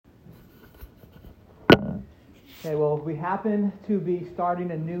Okay, well, we happen to be starting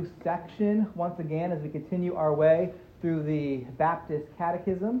a new section once again as we continue our way through the Baptist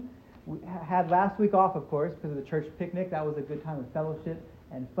Catechism. We had last week off, of course, because of the church picnic. That was a good time of fellowship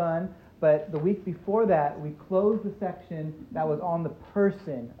and fun. But the week before that, we closed the section that was on the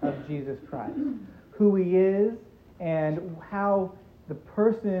person of Jesus Christ, who he is, and how the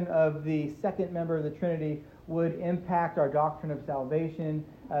person of the second member of the Trinity would impact our doctrine of salvation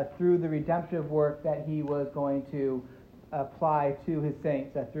through the redemptive work that he was going to apply to his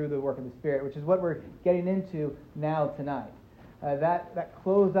saints through the work of the Spirit, which is what we're getting into now tonight. That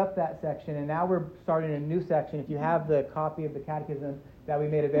closed up that section, and now we're starting a new section. If you have the copy of the Catechism that we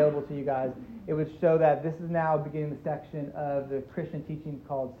made available to you guys, it would show that this is now beginning the section of the Christian teaching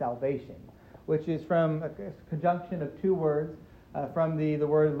called salvation, which is from a conjunction of two words, from the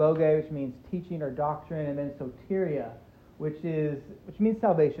word loge, which means teaching or doctrine, and then soteria, which means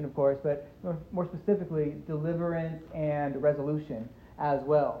salvation, of course, but more specifically, deliverance and resolution as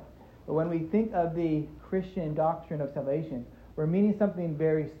well. But when we think of the Christian doctrine of salvation, we're meaning something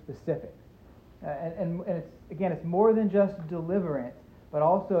very specific. And it's more than just deliverance, but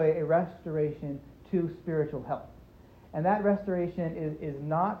also a restoration to spiritual health. And that restoration is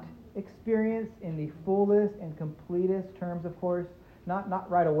not experienced in the fullest and completest terms, of course, not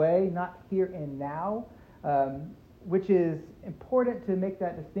right away, not here and now, which is important to make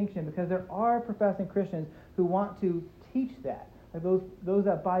that distinction because there are professing Christians who want to teach that. Like those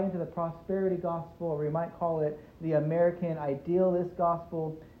that buy into the prosperity gospel, or we might call it the American idealist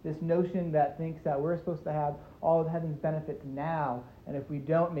gospel, this notion that thinks that we're supposed to have all of heaven's benefits now, and if we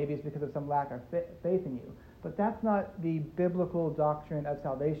don't, maybe it's because of some lack of faith in you. But that's not the biblical doctrine of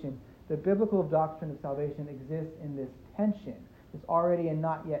salvation. The biblical doctrine of salvation exists in this tension, this already and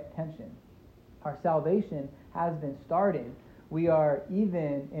not yet tension. Our salvation has been started. We are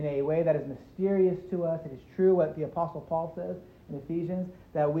even in a way that is mysterious to us. It is true what the Apostle Paul says in Ephesians,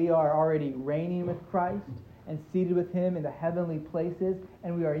 that we are already reigning with Christ and seated with him in the heavenly places,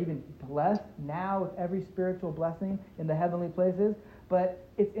 and we are even blessed now with every spiritual blessing in the heavenly places. But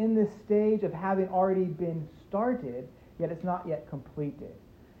it's in this stage of having already been started, yet it's not yet completed.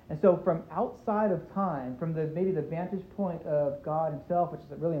 And so from outside of time, from maybe the vantage point of God himself, which is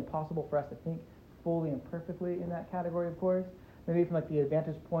really impossible for us to think fully and perfectly in that category, of course, maybe from the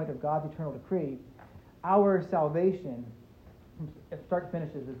vantage point of God's eternal decree, our salvation, from start to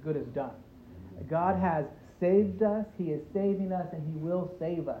finish, is as good as done. God has saved us, he is saving us, and he will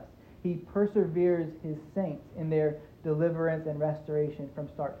save us. He perseveres his saints in their deliverance and restoration from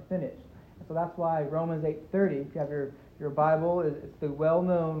start to finish. And so that's why Romans 8:30, if you have your Bible, it's the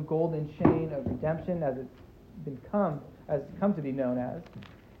well-known golden chain of redemption as it's come to be known as.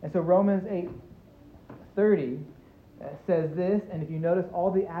 And so Romans 8:30 says this, and if you notice,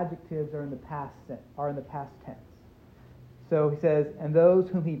 all the adjectives are in the past tense. So he says, and those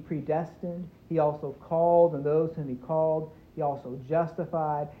whom he predestined, he also called, and those whom he called, he also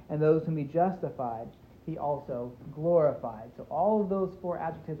justified, and those whom he justified, he also glorified. So all of those four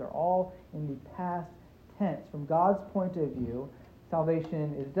adjectives are all in the past tense. From God's point of view,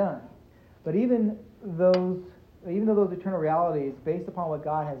 salvation is done. But even though those eternal realities, based upon what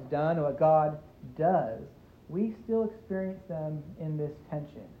God has done and what God does, we still experience them in this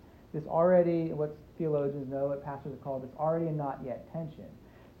tension. This already, what theologians know, what pastors have called this already and not yet tension.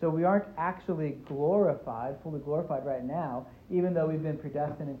 So we aren't actually fully glorified right now, even though we've been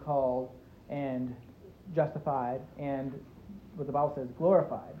predestined and called and justified and, what the Bible says,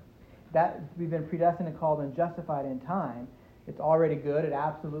 glorified. That we've been predestined and called and justified in time. It's already good. It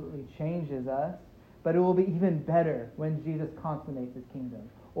absolutely changes us. But it will be even better when Jesus consummates his kingdom,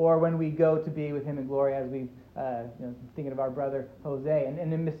 or when we go to be with him in glory, as we thinking of our brother Jose,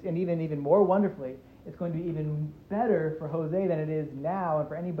 and even more wonderfully, it's going to be even better for Jose than it is now, and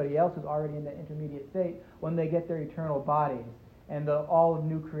for anybody else who's already in that intermediate state when they get their eternal bodies and all of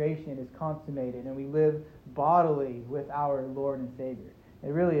new creation is consummated, and we live bodily with our Lord and Savior. It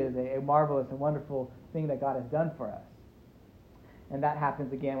really is a marvelous and wonderful thing that God has done for us. And that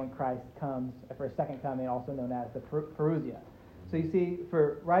happens again when Christ comes for a second coming, also known as the Parousia. So you see,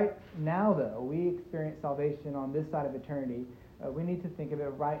 for right now, though, we experience salvation on this side of eternity. We need to think of it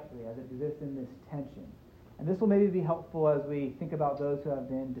rightly as it exists in this tension. And this will maybe be helpful as we think about those who have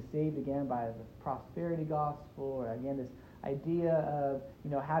been deceived again by the prosperity gospel, or again this idea of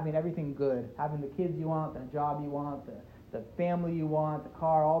having everything good, having the kids you want, the job you want, the family you want, the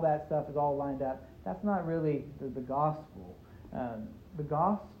car, all that stuff is all lined up. That's not really the gospel. The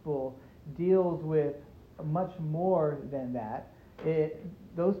gospel deals with much more than that.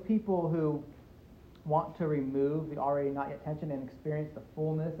 Those people who want to remove the already not yet tension and experience the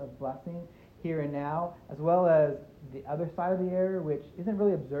fullness of blessing here and now, as well as the other side of the error, which isn't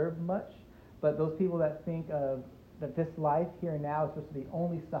really observed much, but those people that think of that this life here and now is supposed to be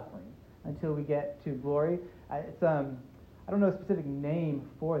only suffering until we get to glory. I don't know a specific name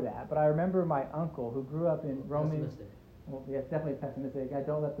for that, but I remember my uncle who grew up in Roman. Pessimistic. Well, yeah, it's definitely pessimistic. I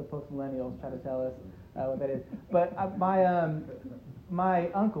don't let the post-millennials try to tell us what that is. But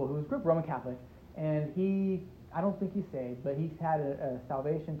my uncle, who grew up Roman Catholic, and I don't think he's saved, but he's had a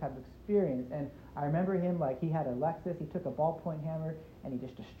salvation type of experience. And I remember him, like, he had a Lexus, he took a ballpoint hammer, and he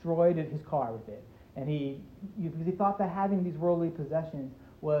just destroyed his car with it. And because he thought that having these worldly possessions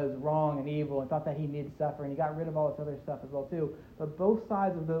was wrong and evil, and thought that he needed suffering. He got rid of all this other stuff as well, too. But both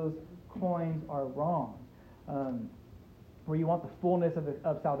sides of those coins are wrong. Where you want the fullness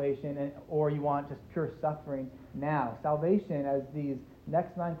of salvation, or you want just pure suffering now. Salvation, as these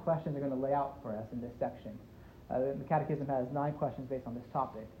next 9 questions are going to lay out for us in this section. The Catechism has 9 questions based on this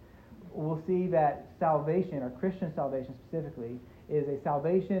topic. We'll see that salvation, or Christian salvation specifically, is a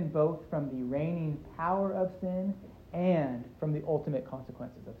salvation both from the reigning power of sin and from the ultimate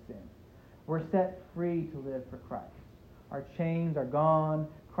consequences of sin. We're set free to live for Christ. Our chains are gone.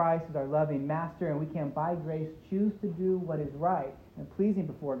 Christ is our loving master, and we can, by grace, choose to do what is right and pleasing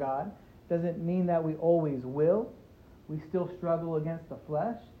before God. Doesn't mean that we always will. We still struggle against the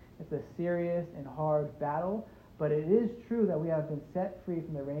flesh. It's a serious and hard battle, but it is true that we have been set free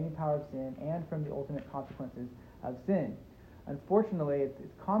from the reigning power of sin and from the ultimate consequences of sin. Unfortunately, it's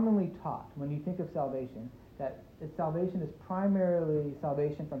commonly taught when you think of salvation that salvation is primarily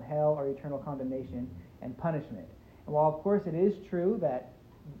salvation from hell or eternal condemnation and punishment. And while, of course, it is true that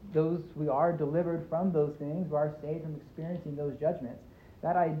we are delivered from those things, we are saved from experiencing those judgments,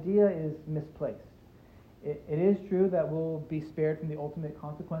 that idea is misplaced. It is true that we'll be spared from the ultimate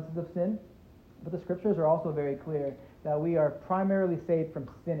consequences of sin, but the Scriptures are also very clear that we are primarily saved from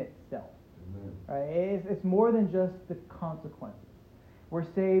sin itself. Right? It's more than just the consequences. We're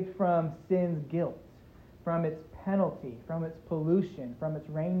saved from sin's guilt, from its penalty, from its pollution, from its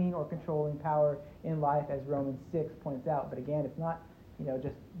reigning or controlling power in life, as Romans 6 points out. But again, it's not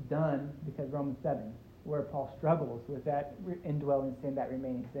just done because Romans 7, where Paul struggles with that indwelling sin, that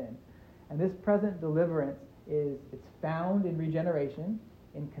remaining sin. And this present deliverance it's found in regeneration,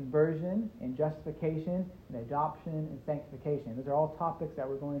 in conversion, in justification, in adoption, and sanctification. Those are all topics that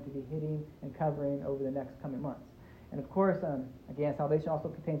we're going to be hitting and covering over the next coming months. And of course, again, salvation also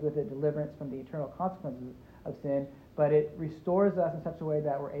contains with it deliverance from the eternal consequences of sin, but it restores us in such a way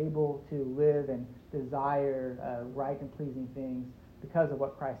that we're able to live and desire right and pleasing things because of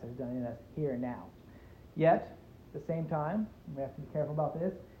what Christ has done in us here and now. Yet, at the same time, we have to be careful about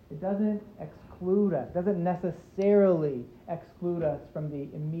this, it doesn't exclude us, doesn't necessarily exclude us from the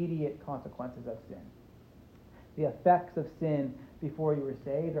immediate consequences of sin. The effects of sin before you were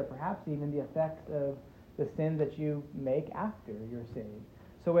saved, or perhaps even the effects of the sin that you make after you're saved.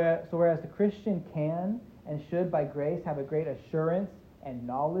 So whereas the Christian can and should, by grace, have a great assurance and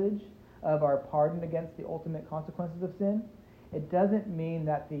knowledge of our pardon against the ultimate consequences of sin, it doesn't mean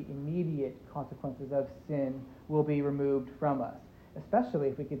that the immediate consequences of sin will be removed from us, especially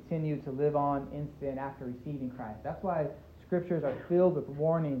if we continue to live on in sin after receiving Christ. That's why Scriptures are filled with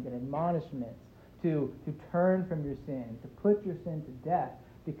warnings and admonishments to turn from your sin, to put your sin to death,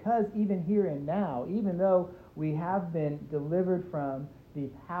 because even here and now, even though we have been delivered from the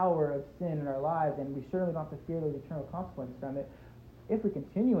power of sin in our lives, and we certainly don't have to fear those eternal consequences from it, if we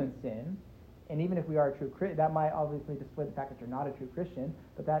continue in sin, and even if we are a true Christian, that might obviously display the fact that you're not a true Christian,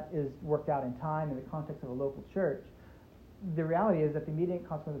 but that is worked out in time in the context of a local church. The reality is that the immediate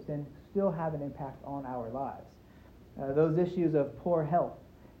consequences of sin still have an impact on our lives. Those issues of poor health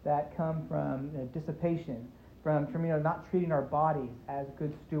that come from dissipation, from not treating our bodies as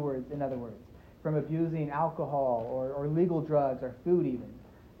good stewards, in other words, from abusing alcohol or legal drugs or food even.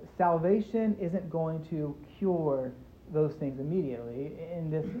 Salvation isn't going to cure those things immediately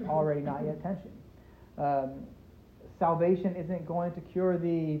in this already not yet tension. Salvation isn't going to cure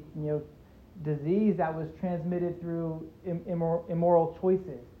the disease that was transmitted through immoral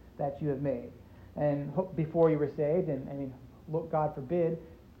choices that you have made and before you were saved, and look, God forbid,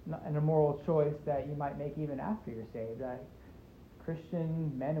 an immoral choice that you might make even after you're saved.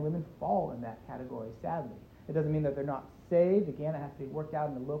 Christian men and women fall in that category, sadly. It doesn't mean that they're not saved. Again, it has to be worked out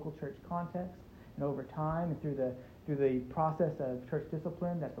in the local church context and over time and through the process of church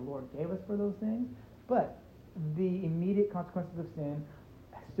discipline that the Lord gave us for those things. But the immediate consequences of sin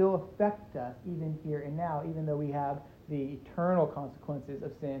still affect us even here and now, even though we have the eternal consequences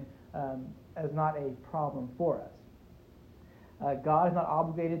of sin as not a problem for us. God is not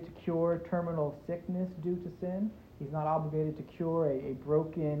obligated to cure terminal sickness due to sin. He's not obligated to cure a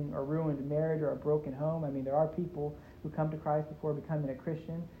broken or ruined marriage or a broken home. I mean, there are people who come to Christ before becoming a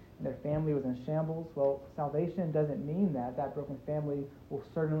Christian, and their family was in shambles. Well, salvation doesn't mean that broken family will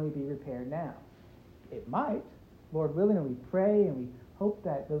certainly be repaired now. It might, Lord willing, and we pray and we hope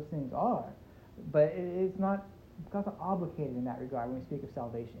that those things are, but it's not, God's not obligated in that regard when we speak of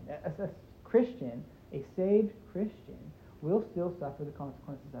salvation. A Christian, a saved Christian, will still suffer the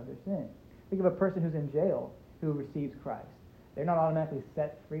consequences of their sin. Think of a person who's in jail who receives Christ. They're not automatically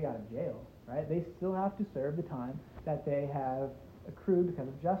set free out of jail, right? They still have to serve the time that they have accrued because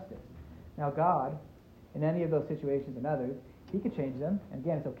of justice. Now God, in any of those situations and others, He could change them. And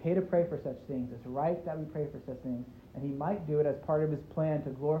again, it's okay to pray for such things. It's right that we pray for such things. And He might do it as part of His plan to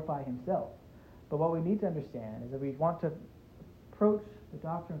glorify Himself. But what we need to understand is that we want to approach the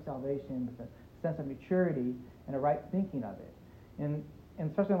doctrine of salvation with a sense of maturity and a right thinking of it. And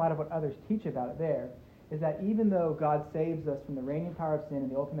especially in light of what others teach about it there, is that even though God saves us from the reigning power of sin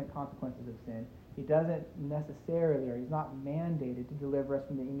and the ultimate consequences of sin, He doesn't necessarily, or He's not mandated to deliver us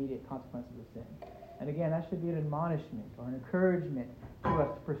from the immediate consequences of sin. And again, that should be an admonishment or an encouragement to us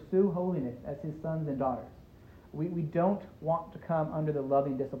to pursue holiness as His sons and daughters. We don't want to come under the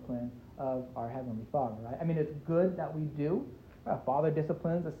loving discipline of our Heavenly Father, right? I mean, it's good that we do. A father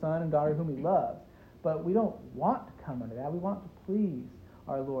disciplines a son and daughter whom he loves. But we don't want to come under that. We want to please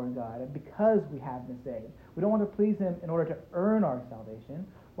our Lord and God, and because we have been saved. We don't want to please Him in order to earn our salvation.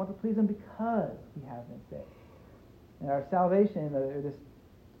 We want to please Him because we have been saved. And our salvation, or this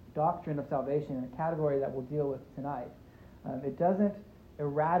doctrine of salvation, a category that we'll deal with tonight, it doesn't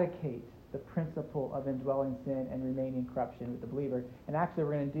eradicate the principle of indwelling sin and remaining corruption with the believer. And actually,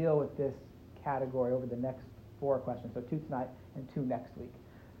 we're going to deal with this category over the next 4 questions, so 2 tonight and 2 next week.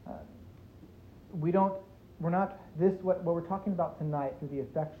 What we're talking about tonight through the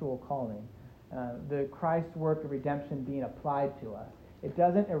effectual calling, the Christ work of redemption being applied to us, it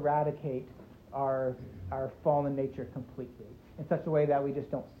doesn't eradicate our fallen nature completely in such a way that we just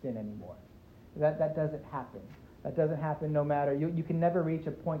don't sin anymore. That doesn't happen. That doesn't happen no matter. You can never reach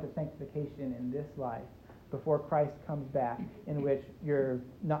a point of sanctification in this life before Christ comes back in which you're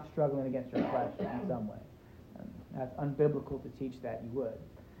not struggling against your flesh in some way. That's unbiblical to teach that you would.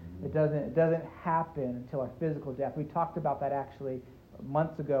 It doesn't happen until our physical death. We talked about that actually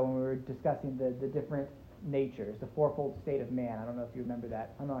months ago when we were discussing the different natures, the fourfold state of man. I don't know if you remember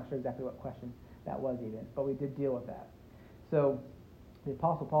that. I'm not sure exactly what question that was even, but we did deal with that. So the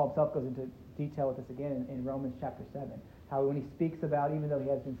Apostle Paul himself goes into detail with this again in Romans chapter 7, how when he speaks about even though he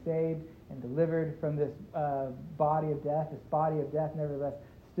has been saved and delivered from this body of death, this body of death nevertheless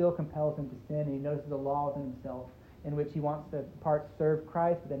still compels him to sin, and he notices the law within himself in which he wants to part serve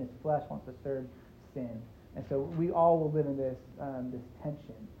Christ, but then his flesh wants to serve sin. And so we all will live in this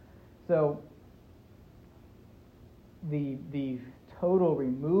tension. So the total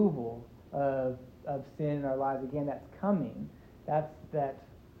removal of sin in our lives, again, that's coming. That's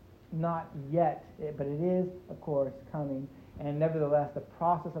not yet, but it is, of course, coming. And nevertheless, the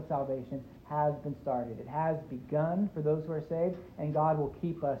process of salvation has been started. It has begun for those who are saved, and God will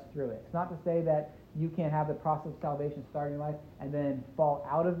keep us through it. It's not to say that you can't have the process of salvation starting in life and then fall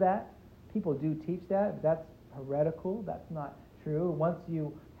out of that. People do teach that, but that's heretical. That's not true. Once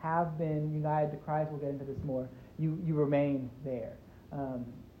you have been united to Christ, we'll get into this more, you remain there.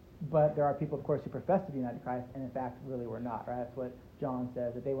 But there are people, of course, who profess to be united to Christ, and in fact, really were not. Right? That's what John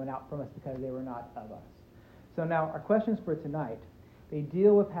says, that they went out from us because they were not of us. So now, our questions for tonight, they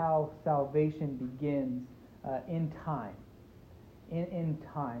deal with how salvation begins in time. In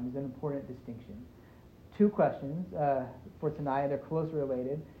time is an important distinction. 2 questions for tonight. They're closely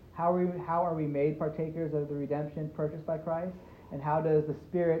related. How are we made partakers of the redemption purchased by Christ? And how does the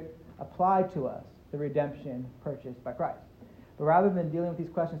Spirit apply to us the redemption purchased by Christ? But rather than dealing with these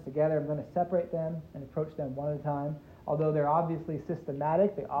questions together, I'm going to separate them and approach them one at a time. Although they're obviously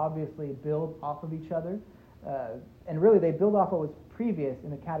systematic, they obviously build off of each other. And really, they build off what was previous in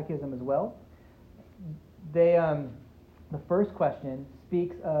the Catechism as well. The first question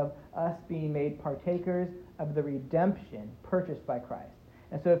speaks of us being made partakers of the redemption purchased by Christ.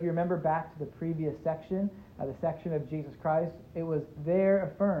 And so if you remember back to the previous section, the section of Jesus Christ, it was there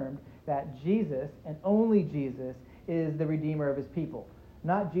affirmed that Jesus, and only Jesus, is the Redeemer of His people.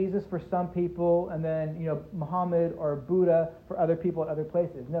 Not Jesus for some people, and then Muhammad or Buddha for other people at other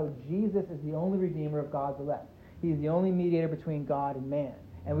places. No, Jesus is the only Redeemer of God's elect. He's the only mediator between God and man.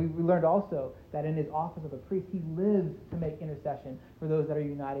 And we learned also that in His office of a priest, He lives to make intercession for those that are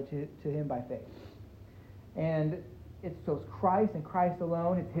united to Him by faith. And it's Christ and Christ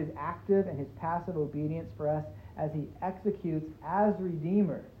alone. It's His active and His passive obedience for us as He executes as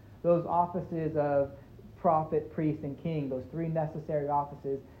Redeemer those offices of prophet, priest, and king, those three necessary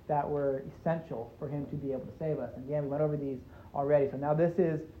offices that were essential for him to be able to save us. And again, we went over these already. So now this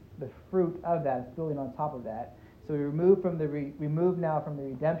is the fruit of that. It's building on top of that. So we move now from the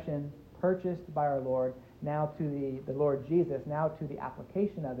redemption purchased by our Lord, now to the Lord Jesus, now to the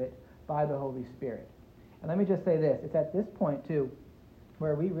application of it by the Holy Spirit. And let me just say this. It's at this point, too,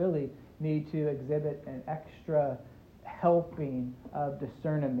 where we really need to exhibit an extra helping of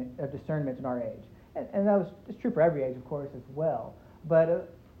discernment in our age. And that was it's true for every age, of course, as well.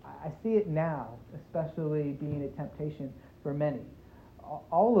 But I see it now, especially being a temptation for many.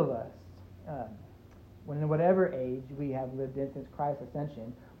 All of us, in whatever age we have lived in since Christ's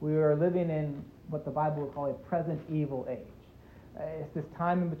ascension, we are living in what the Bible would call a present evil age. It's this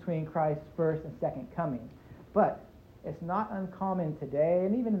time in between Christ's first and second coming. But it's not uncommon today,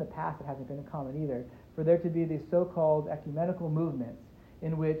 and even in the past it hasn't been uncommon either, for there to be these so-called ecumenical movements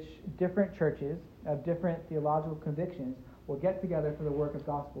in which different churches of different theological convictions will get together for the work of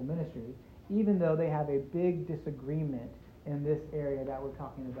gospel ministry, even though they have a big disagreement in this area that we're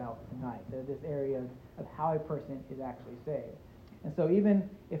talking about tonight, this area of how a person is actually saved. And so even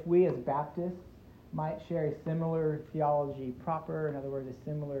if we as Baptists might share a similar theology proper, in other words, a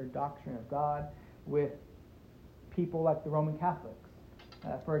similar doctrine of God, with people like the Roman Catholics,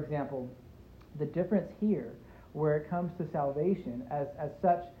 for example, the difference here, where it comes to salvation as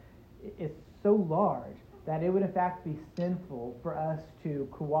such, is so large that it would in fact be sinful for us to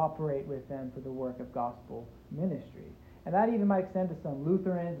cooperate with them for the work of gospel ministry. And that even might extend to some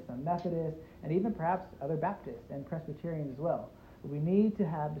Lutherans, some Methodists, and even perhaps other Baptists and Presbyterians as well. But we need to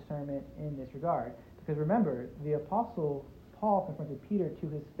have discernment in this regard. Because remember, the Apostle Paul confronted Peter to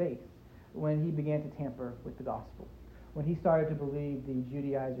his face when he began to tamper with the gospel, when he started to believe the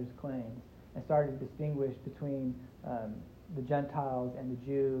Judaizers' claims and started to distinguish between the Gentiles and the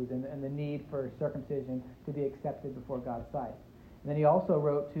Jews and the need for circumcision to be accepted before God's sight. And then he also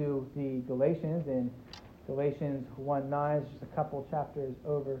wrote to the Galatians in Galatians 1:9, just a couple chapters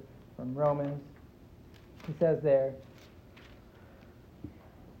over from Romans. He says there,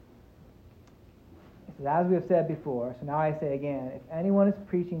 as we have said before, so now I say again, if anyone is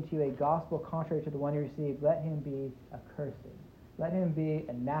preaching to you a gospel contrary to the one you received, let him be accursed. Let him be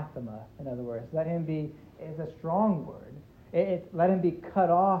anathema, in other words. Let him be, it's a strong word. Let him be cut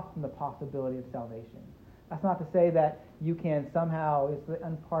off from the possibility of salvation. That's not to say that you can somehow, it's an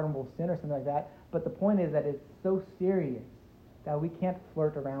unpardonable sin or something like that, but the point is that it's so serious that we can't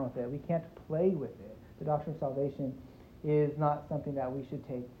flirt around with it. We can't play with it. The doctrine of salvation is not something that we should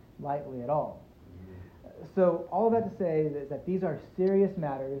take lightly at all. So all of that to say is that these are serious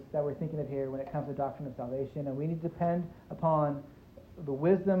matters that we're thinking of here when it comes to doctrine of salvation, and we need to depend upon the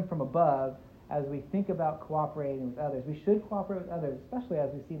wisdom from above as we think about cooperating with others. We should cooperate with others, especially as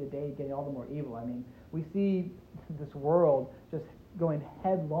we see the day getting all the more evil. I mean, we see this world just going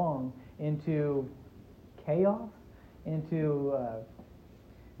headlong into chaos, into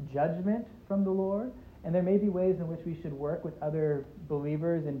judgment from the Lord, and there may be ways in which we should work with other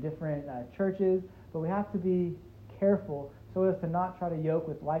believers in different churches, but we have to be careful so as to not try to yoke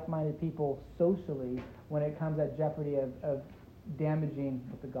with like-minded people socially when it comes at jeopardy of damaging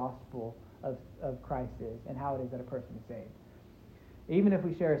what the gospel of Christ is and how it is that a person is saved. Even if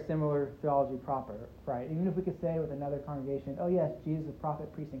we share a similar theology proper, right? Even if we could say with another congregation, oh yes, Jesus is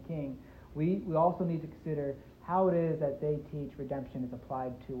prophet, priest, and king, we also need to consider how it is that they teach redemption is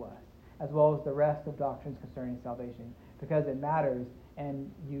applied to us, as well as the rest of doctrines concerning salvation, because it matters,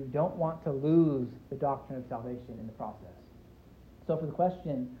 and you don't want to lose the doctrine of salvation in the process. So for the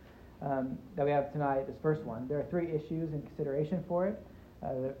question that we have tonight, this first one, there are three issues in consideration for it.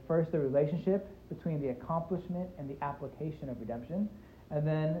 First, the relationship between the accomplishment and the application of redemption, and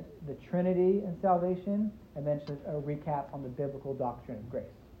then the Trinity in salvation, and then just a recap on the biblical doctrine of grace.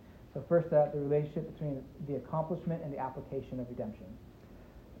 So first, the relationship between the accomplishment and the application of redemption.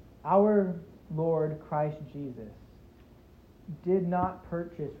 Our Lord Christ Jesus did not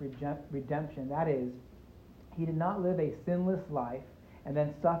purchase redemption. That is, he did not live a sinless life and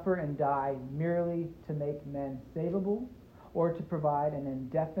then suffer and die merely to make men savable or to provide an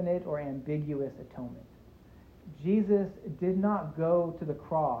indefinite or ambiguous atonement. Jesus did not go to the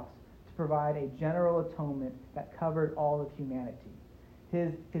cross to provide a general atonement that covered all of humanity.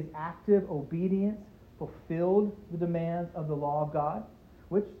 His active obedience fulfilled the demands of the law of God,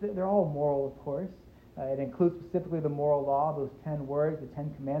 which they're all moral, of course. It includes specifically the moral law, those 10 words, the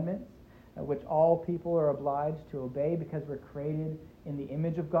 10 commandments, which all people are obliged to obey because we're created in the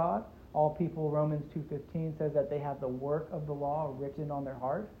image of God. All people, Romans 2:15 says that they have the work of the law written on their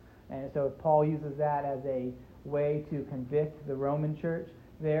heart. And so Paul uses that as a way to convict the Roman church.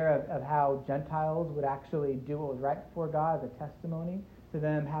 there of how Gentiles would actually do what was right before God as a testimony to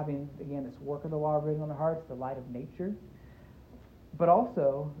them having, again, this work of the law written on their hearts, the light of nature. But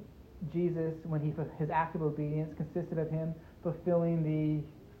also, Jesus, when his act of obedience consisted of him fulfilling the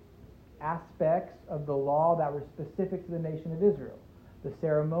aspects of the law that were specific to the nation of Israel, the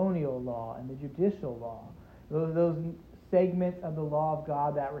ceremonial law and the judicial law, those segments of the law of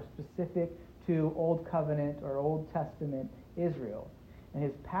God that were specific to Old Covenant or Old Testament Israel. And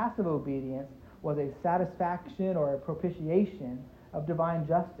his passive obedience was a satisfaction or a propitiation of divine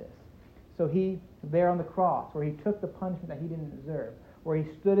justice. So he, there on the cross, where he took the punishment that he didn't deserve, where he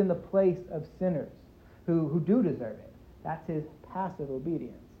stood in the place of sinners who do deserve it, that's his passive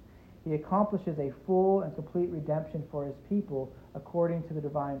obedience. He accomplishes a full and complete redemption for his people according to the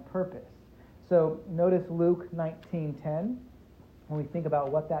divine purpose. So notice Luke 19:10, when we think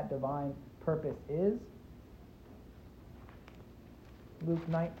about what that divine purpose is. Luke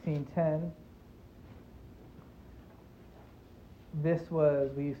 19:10.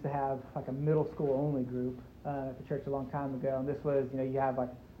 We used to have like a middle school only group at the church a long time ago, and this was, you have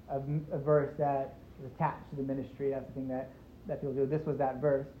like a verse that is attached to the ministry. That's the thing that people do. This was that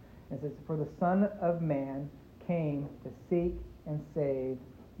verse. And it says, "For the Son of Man came to seek and save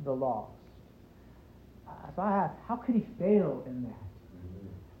the lost." So I ask, how could he fail in that?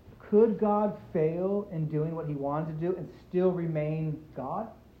 Could God fail in doing what he wanted to do and still remain God?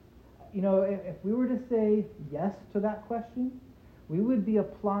 If we were to say yes to that question, we would be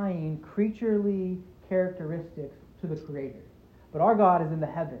applying creaturely characteristics to the Creator. But our God is in the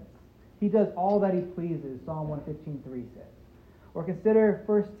heavens. He does all that he pleases, Psalm 115:3 says. Or consider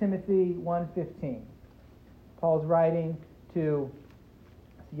 1 Timothy 1:15. Paul's writing to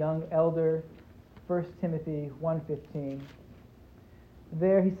this young elder, 1 Timothy 1:15.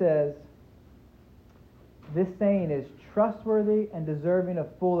 There he says, "This saying is trustworthy and deserving of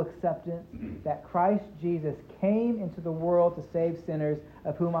full acceptance, that Christ Jesus came into the world to save sinners,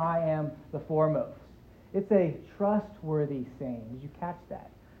 of whom I am the foremost." It's a trustworthy saying. Did you catch that?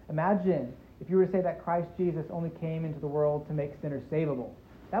 Imagine if you were to say that Christ Jesus only came into the world to make sinners savable.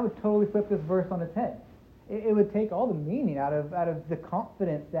 That would totally flip this verse on its head. It would take all the meaning out of the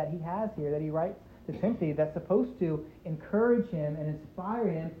confidence that he has here, that he writes to Timothy, that's supposed to encourage him and inspire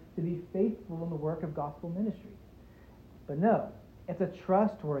him to be faithful in the work of gospel ministry. But no, it's a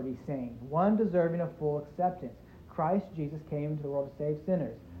trustworthy saying, one deserving of full acceptance. Christ Jesus came into the world to save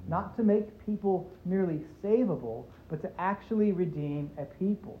sinners, not to make people merely savable, but to actually redeem a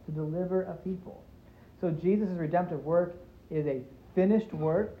people, to deliver a people. So Jesus' redemptive work is a finished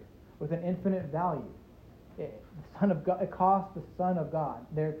work with an infinite value. The Son of God, it cost the Son of God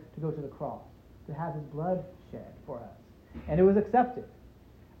there to go to the cross, to have his blood shed for us. And it was accepted.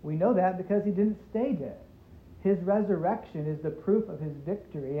 We know that because he didn't stay dead. His resurrection is the proof of his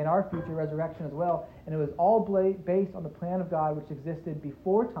victory and our future resurrection as well. And it was all based on the plan of God which existed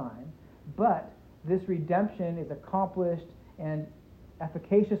before time. But this redemption is accomplished and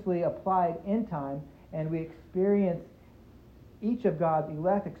efficaciously applied in time. And we experience, each of God's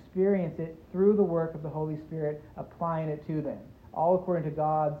elect experience it through the work of the Holy Spirit, applying it to them. All according to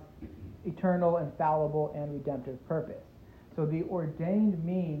God's eternal, infallible, and redemptive purpose. So the ordained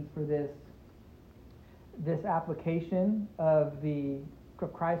means for this application of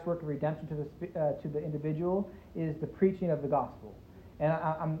Christ's work of redemption to the individual is the preaching of the gospel. And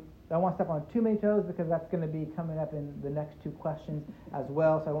I don't want to step on too many toes because that's going to be coming up in the next two questions as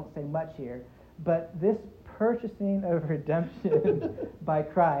well, so I won't say much here. But this purchasing of redemption by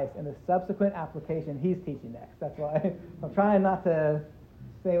Christ and the subsequent application, he's teaching next. That's why I'm trying not to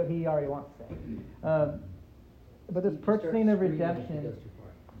say what he already wants to say. But this purchasing of redemption...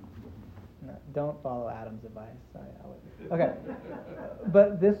 No, don't follow Adam's advice. Sorry, okay.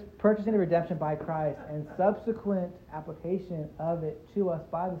 But this purchasing of redemption by Christ and subsequent application of it to us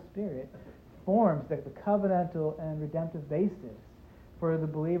by the Spirit forms the covenantal and redemptive basis for the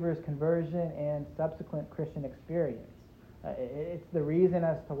believer's conversion and subsequent Christian experience. It's the reason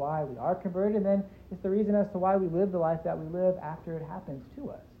as to why we are converted, and then it's the reason as to why we live the life that we live after it happens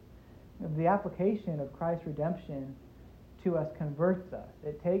to us. The application of Christ's redemption to us converts us.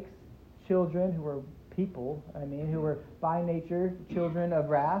 It takes children who were people, who were by nature children of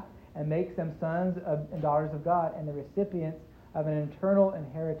wrath, and makes them sons and daughters of God and the recipients of an eternal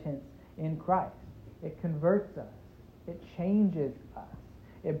inheritance in Christ. It converts us. It changes us.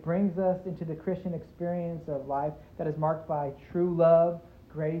 It brings us into the Christian experience of life that is marked by true love,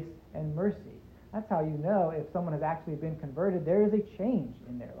 grace, and mercy. That's how you know if someone has actually been converted. There is a change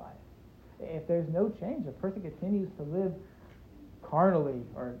in their life. If there's no change, a person continues to live carnally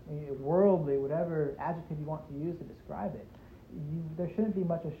or worldly, whatever adjective you want to use to describe it, there shouldn't be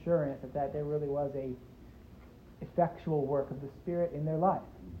much assurance that there really was a effectual work of the Spirit in their life.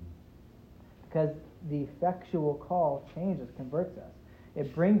 Because the effectual call changes, converts us.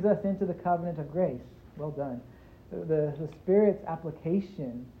 It brings us into the covenant of grace. Well done. The Spirit's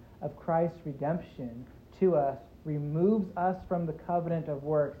application of Christ's redemption to us removes us from the covenant of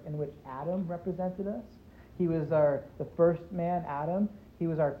works in which Adam represented us. He was the first man, Adam. He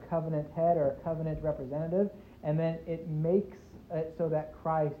was our covenant head or covenant representative. And then it makes it so that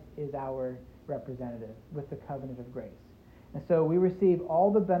Christ is our representative with the covenant of grace. And so we receive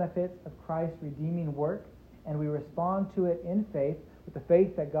all the benefits of Christ's redeeming work, and we respond to it in faith, with the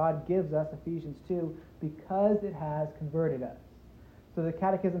faith that God gives us, Ephesians 2, because it has converted us. So the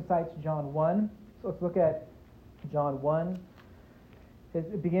Catechism cites John 1. So let's look at John 1.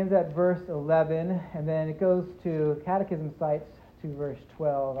 It begins at verse 11, and then it goes to Catechism cites to verse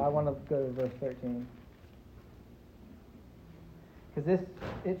 12. I want to go to verse 13. Because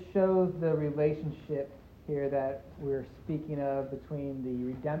it shows the relationship here that we're speaking of between the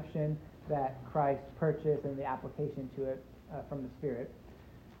redemption that Christ purchased and the application to it from the Spirit.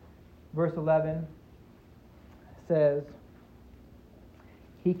 Verse 11 says,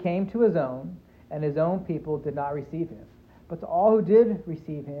 "He came to his own, and his own people did not receive him. But to all who did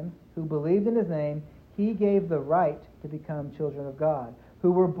receive him, who believed in his name, he gave the right to become children of God,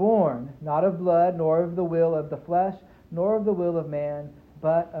 who were born not of blood, nor of the will of the flesh, nor of the will of man,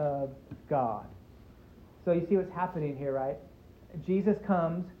 but of God." So you see what's happening here, right? Jesus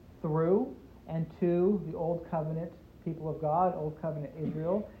comes through and to the Old Covenant people of God, Old Covenant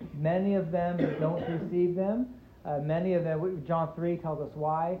Israel. Many of them don't receive them. Many of them, John 3 tells us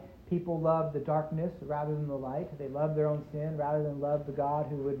why. People love the darkness rather than the light. They love their own sin rather than love the God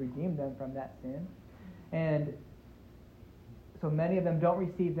who would redeem them from that sin. And so many of them don't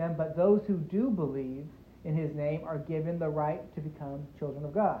receive them, but those who do believe in his name are given the right to become children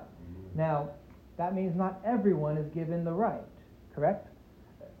of God. Now, that means not everyone is given the right, correct?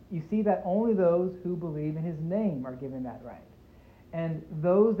 You see that only those who believe in his name are given that right. And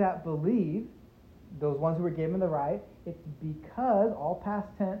those that believe, those ones who were given the right, it's because, all past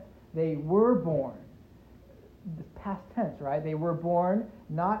tense, they were born. This past tense, right? They were born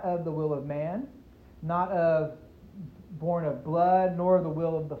not of the will of man, born of blood, nor of the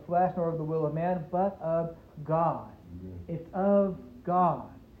will of the flesh, nor of the will of man, but of God. It's of God.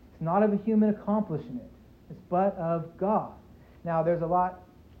 It's not of a human accomplishment. It's but of God. Now, there's a lot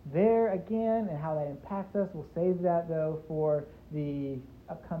there again, and how that impacts us. We'll save that, though, for the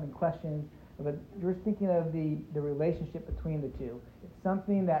upcoming questions. But you're thinking of the relationship between the two. It's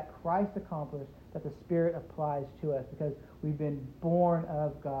something that Christ accomplished that the Spirit applies to us because we've been born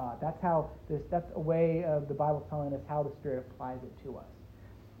of God. That's a way of the Bible telling us how the Spirit applies it to us.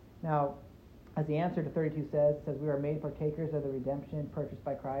 Now, as the answer to 32 says, it says, "We are made partakers of the redemption purchased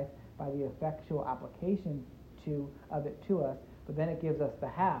by Christ by the effectual application of it to us." But then it gives us the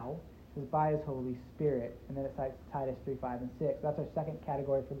how. It says, "By his Holy Spirit." And then it cites Titus 3, 5, and 6. That's our second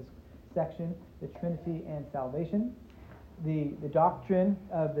category for this section, the Trinity and salvation. The doctrine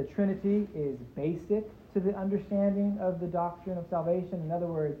of the Trinity is basic to the understanding of the doctrine of salvation. In other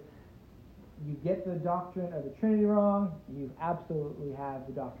words, you get the doctrine of the Trinity wrong, you absolutely have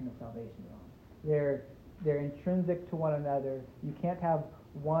the doctrine of salvation wrong. They're intrinsic to one another. You can't have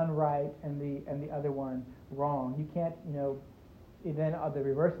one right and the other one wrong. You can't, then the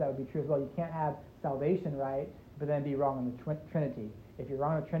reverse of that would be true as well. You can't have salvation right, but then be wrong on the Trinity. If you're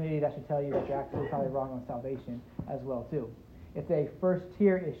wrong on the Trinity, that should tell you that you're actually probably wrong on salvation as well, too. It's a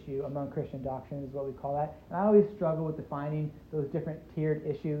first-tier issue among Christian doctrine is what we call that. And I always struggle with defining those different tiered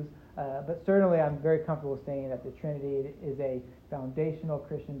issues, but certainly I'm very comfortable saying that the Trinity is a foundational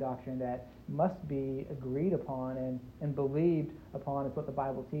Christian doctrine that must be agreed upon and believed upon as what the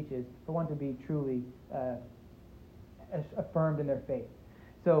Bible teaches for one to be truly affirmed in their faith.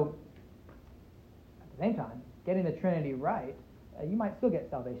 So, at the same time, getting the Trinity right, you might still get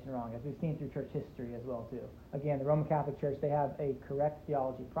salvation wrong, as we've seen through church history as well, too. Again, the Roman Catholic Church, they have a correct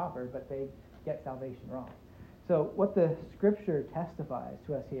theology proper, but they get salvation wrong. So what the Scripture testifies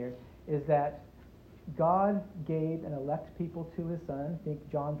to us here is that God gave an elect people to his Son. Think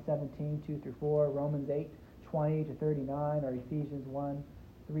John 17, 2 through 4, Romans 8, 20 to 39, or Ephesians 1,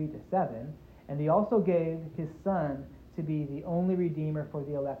 3 to 7. And he also gave his Son to be the only Redeemer for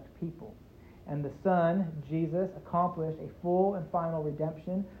the elect people. And the Son, Jesus, accomplished a full and final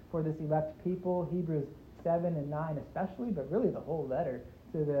redemption for this elect people, Hebrews 7 and 9 especially, but really the whole letter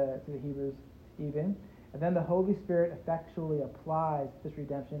to the Hebrews even. And then the Holy Spirit effectually applies this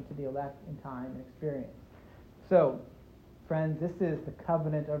redemption to the elect in time and experience. So, friends, this is the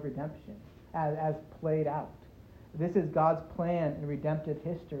covenant of redemption as played out. This is God's plan in redemptive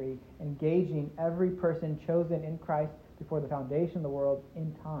history, engaging every person chosen in Christ before the foundation of the world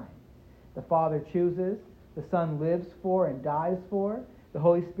in time. The Father chooses, the Son lives for and dies for. The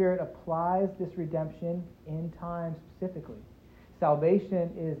Holy Spirit applies this redemption in time specifically.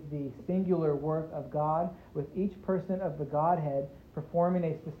 Salvation is the singular work of God, with each person of the Godhead performing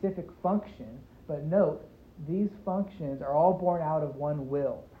a specific function. But note, these functions are all born out of one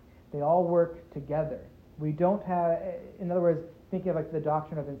will. They all work together. We don't have, in other words, think of like the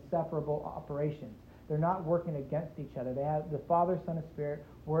doctrine of inseparable operations. They're not working against each other. They have the Father, Son, and Spirit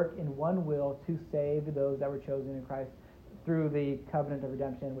work in one will to save those that were chosen in Christ through the covenant of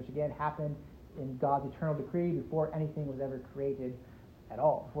redemption, which again happened in God's eternal decree before anything was ever created at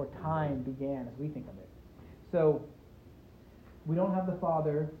all, before time began as we think of it. So we don't have the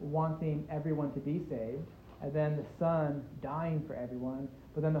Father wanting everyone to be saved, and then the Son dying for everyone,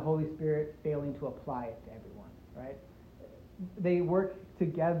 but then the Holy Spirit failing to apply it to everyone, right? They work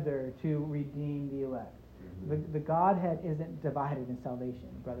together to redeem the elect. The Godhead isn't divided in salvation,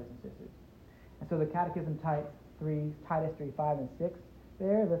 brothers and sisters. And so the Catechism Titus 3, 5, and 6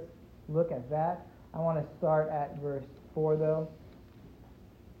 there, let's look at that. I want to start at verse 4, though.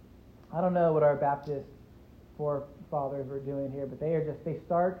 I don't know what our Baptist forefathers were doing here, but they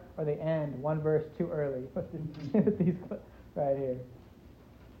start or they end one verse too early. These right here.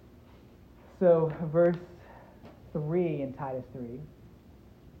 So verse 3 in Titus 3.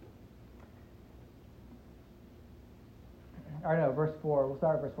 Or no, verse 4. We'll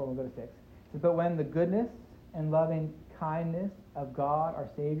start at verse 4 and we'll go to 6. It says, "But when the goodness and loving kindness of God our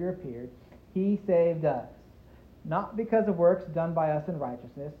Savior appeared, He saved us, not because of works done by us in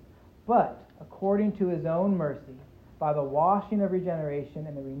righteousness, but according to His own mercy, by the washing of regeneration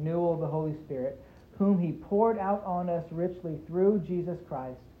and the renewal of the Holy Spirit, whom He poured out on us richly through Jesus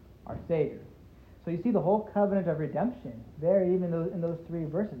Christ, our Savior." So you see the whole covenant of redemption there, even in those 3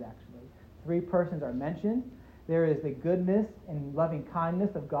 verses actually. 3 persons are mentioned. There is the goodness and loving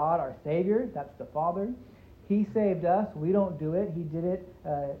kindness of God, our Savior. That's the Father. He saved us. We don't do it. He did it.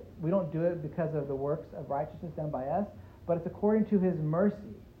 We don't do it because of the works of righteousness done by us, but it's according to His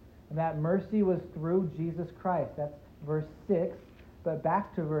mercy. And that mercy was through Jesus Christ. That's verse 6. But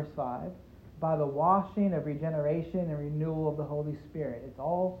back to verse 5. By the washing of regeneration and renewal of the Holy Spirit. It's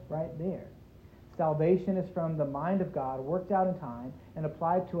all right there. Salvation is from the mind of God, worked out in time, and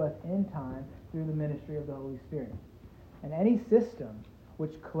applied to us in time through the ministry of the Holy Spirit. And any system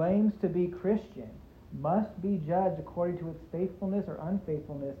which claims to be Christian must be judged according to its faithfulness or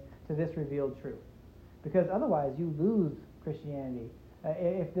unfaithfulness to this revealed truth. Because otherwise you lose Christianity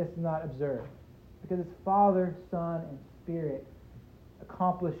if this is not observed. Because it's Father, Son, and Spirit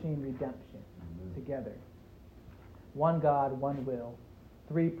accomplishing redemption together. One God, one will,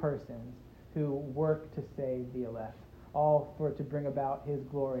 3 persons who work to save the elect, all to bring about His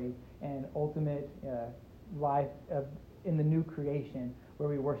glory and ultimate life in the new creation where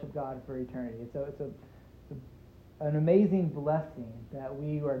we worship God for eternity. It's an amazing blessing that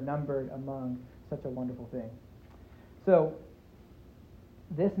we are numbered among such a wonderful thing. So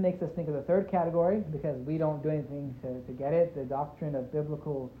this makes us think of the third category, because we don't do anything to get it, the doctrine of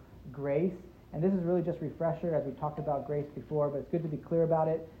biblical grace. And this is really just a refresher, as we talked about grace before, but it's good to be clear about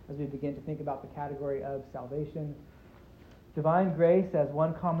it as we begin to think about the category of salvation. Divine grace, as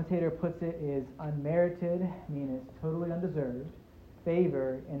one commentator puts it, is unmerited, meaning it's totally undeserved.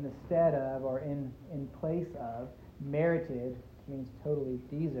 Favor in the stead of, or in place of, merited, which means totally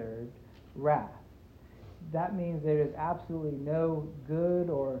deserved, wrath. That means there is absolutely no good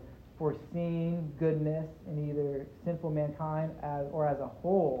or foreseen goodness in either sinful mankind or as a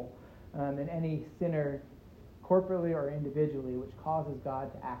whole, in any sinner corporately or individually, which causes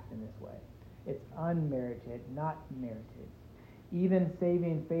God to act in this way. It's unmerited, not merited. Even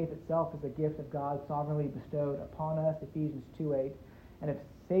saving faith itself is a gift of God sovereignly bestowed upon us, Ephesians 2:8. And if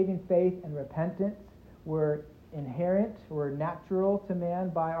saving faith and repentance were inherent, were natural to man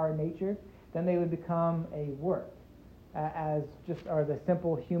by our nature, then they would become a work, as just are the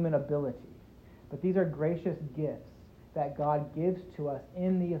simple human ability. But these are gracious gifts that God gives to us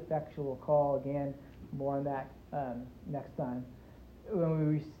in the effectual call. Again, more on that next time. When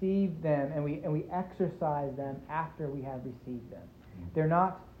we receive them and we exercise them after we have received them. They're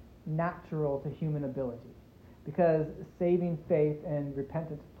not natural to human ability, because saving faith and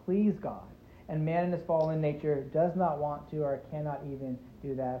repentance please God, and man in his fallen nature does not want to or cannot even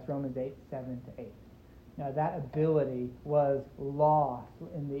do that. It's Romans 8:7-8. Now that ability was lost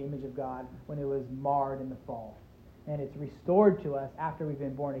in the image of God when it was marred in the fall. And it's restored to us after we've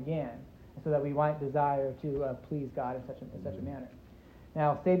been born again, so that we might desire to please God in such a manner.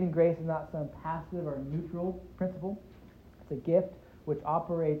 Now, saving grace is not some passive or neutral principle. It's a gift which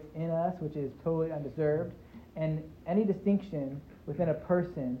operates in us, which is totally undeserved. And any distinction within a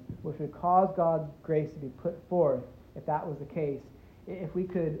person which would cause God's grace to be put forth, if that was the case, if we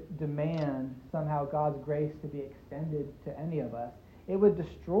could demand somehow God's grace to be extended to any of us, it would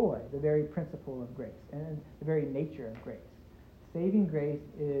destroy the very principle of grace and the very nature of grace. Saving grace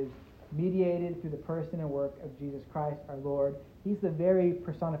is mediated through the person and work of Jesus Christ our Lord. He's the very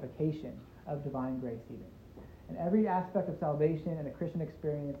personification of divine grace even. And every aspect of salvation and the Christian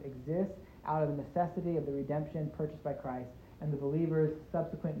experience exists out of the necessity of the redemption purchased by Christ and the believer's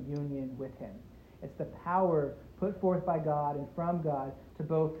subsequent union with him. It's the power put forth by God and from God to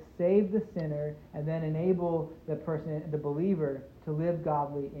both save the sinner and then enable the person, the believer, to live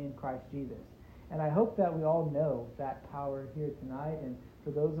godly in Christ Jesus. And I hope that we all know that power here tonight. And for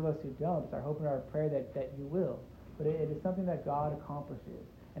those of us who don't, it's our hope and our prayer that you will. But it is something that God accomplishes.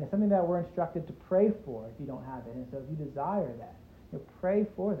 And it's something that we're instructed to pray for if you don't have it. And so if you desire that, pray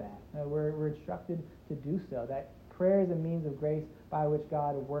for that. We're instructed to do so. That prayer is a means of grace by which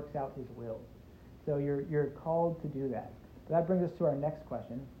God works out his will. So you're called to do that. But that brings us to our next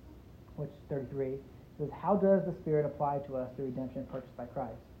question, which is 33. It says, how does the Spirit apply to us the redemption purchased by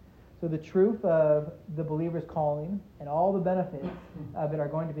Christ? So the truth of the believer's calling and all the benefits of it are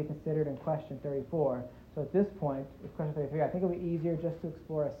going to be considered in question 34. So at this point, with question 33, I think it'll be easier just to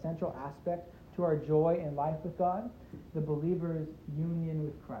explore a central aspect to our joy in life with God, the believer's union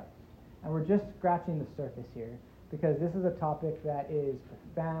with Christ. And we're just scratching the surface here, because this is a topic that is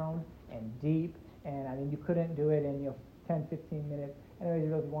profound and deep, and I mean, you couldn't do it in 10, 15 minutes. Anyways, you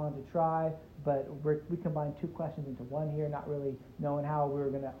really wanted to try, but we combined two questions into one here, not really knowing how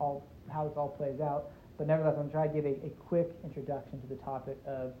this all plays out. But nevertheless, I'm going to try to give a quick introduction to the topic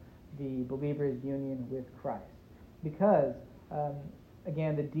of the believer's union with Christ. Because,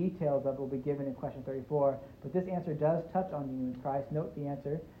 again, the details of it will be given in question 34, but this answer does touch on union with Christ. Note the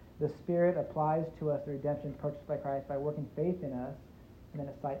answer. The Spirit applies to us the redemption purchased by Christ by working faith in us, and then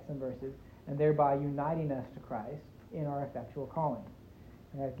it cites some verses, and thereby uniting us to Christ in our effectual calling.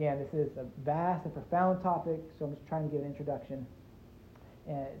 And again, this is a vast and profound topic, so I'm just trying to give an introduction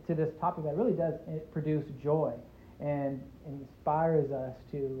to this topic that really does produce joy and inspires us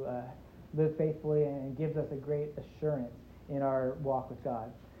to live faithfully and gives us a great assurance in our walk with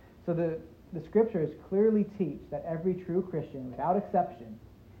God. So the Scriptures clearly teach that every true Christian, without exception,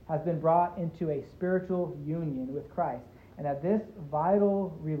 has been brought into a spiritual union with Christ, and that this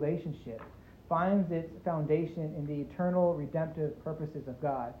vital relationship finds its foundation in the eternal redemptive purposes of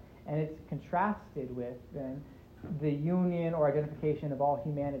God, and it's contrasted with, then, the union or identification of all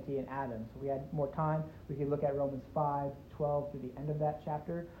humanity in Adam. So we had more time, we could look at Romans 5, 12 through the end of that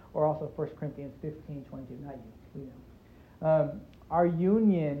chapter, or also 1 Corinthians 15, 22. Not you, we know. Our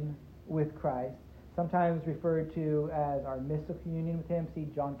union with Christ, sometimes referred to as our mystical union with him. See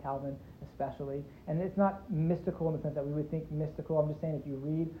John Calvin especially. And it's not mystical in the sense that we would think mystical. I'm just saying if you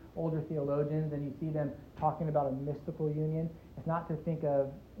read older theologians and you see them talking about a mystical union, it's not to think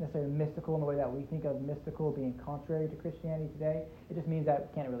of necessarily mystical in the way that we think of mystical being contrary to Christianity today. It just means that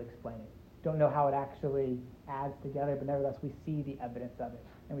we can't really explain it. Don't know how it actually adds together, but nevertheless we see the evidence of it,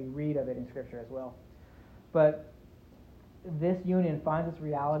 and we read of it in Scripture as well. But this union finds its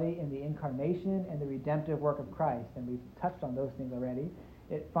reality in the incarnation and the redemptive work of Christ, and we've touched on those things already.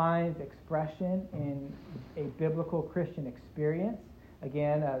 It finds expression in a biblical Christian experience.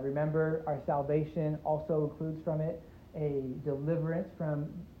 Again, remember, our salvation also includes from it a deliverance from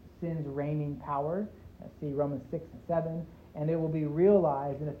sin's reigning power. See Romans 6 and 7. And it will be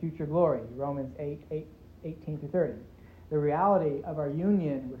realized in a future glory, Romans 18 through 30. The reality of our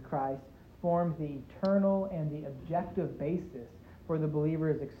union with Christ forms the eternal and the objective basis for the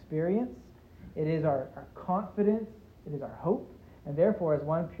believer's experience. It is our confidence, it is our hope, and therefore, as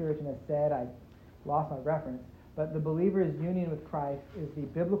one Puritan has said, I lost my reference, but the believer's union with Christ is the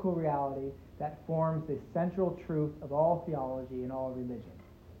biblical reality that forms the central truth of all theology and all religion.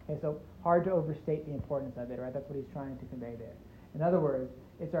 Okay, so hard to overstate the importance of it, right? That's what he's trying to convey there. In other words,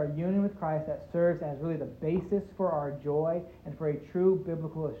 it's our union with Christ that serves as really the basis for our joy and for a true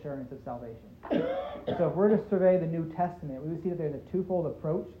biblical assurance of salvation. So if we're to survey the New Testament, we would see that there's a twofold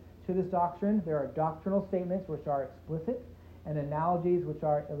approach to this doctrine. There are doctrinal statements which are explicit and analogies which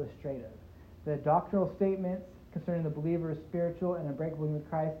are illustrative. The doctrinal statements concerning the believer's spiritual and unbreakable union with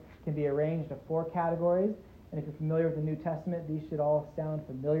Christ can be arranged into 4 categories. And if you're familiar with the New Testament, these should all sound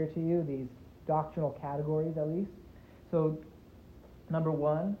familiar to you, these doctrinal categories at least. So number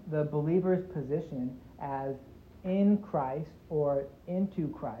 1, the believer's position as in Christ or into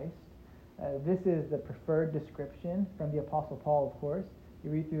Christ. This is the preferred description from the Apostle Paul, of course. you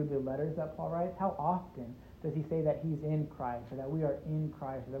read through the letters that Paul writes, how often does he say that he's in Christ, or that we are in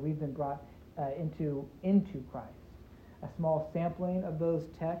Christ, or that we've been brought into Christ? A small sampling of those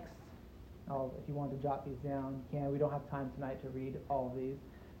texts. If you want to jot these down, you can. We don't have time tonight to read all of these.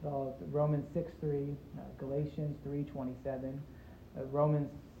 Romans 6:3, Galatians 3:27, Romans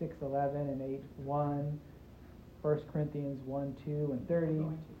 6:11 and 8:1, 1 Corinthians 1:2 and 30.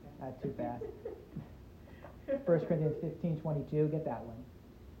 Too fast. 1 Corinthians 15:22. Get that one.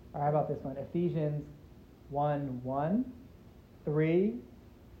 Or how about this one? Ephesians 1:1, 3,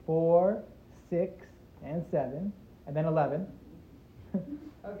 4, 6, and 7, and then 11.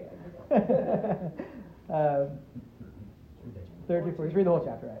 Okay. 34. Just read the whole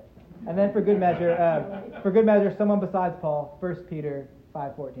chapter, right? And then for good measure, someone besides Paul, 1 Peter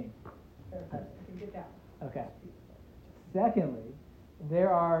 5:14. Okay. Secondly,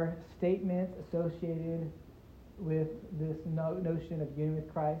 there are statements associated with this notion of union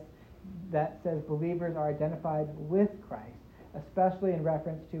with Christ that says believers are identified with Christ, especially in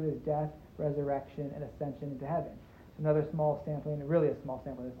reference to his death, resurrection, and ascension into heaven. So another small sampling, really a small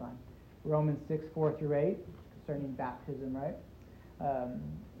sampling this time. Romans 6:4-8, concerning baptism, right?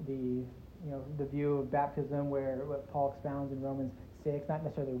 The view of baptism where what Paul expounds in Romans 6, not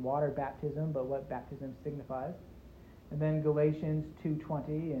necessarily water baptism, but what baptism signifies. And then Galatians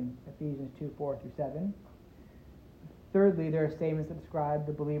 2:20 and Ephesians 2:4-7. Thirdly, there are statements that describe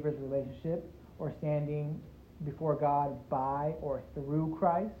the believer's relationship or standing before God by or through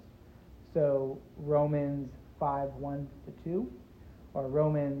Christ. So Romans 5:1-2, or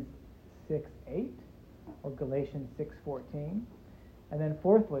Romans 6:8, or Galatians 6:14. And then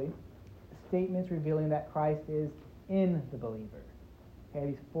fourthly, statements revealing that Christ is in the believer. Okay,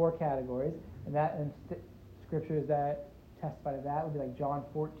 these four categories, and scriptures that testify to that would be like John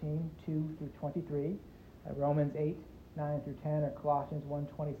 14:2-23, Romans 8:9-10, or Colossians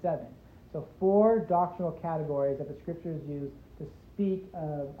 1:27. So four doctrinal categories that the scriptures use to speak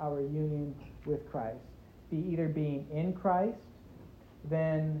of our union with Christ. Be either being in Christ,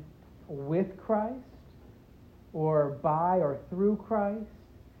 then with Christ, or by or through Christ,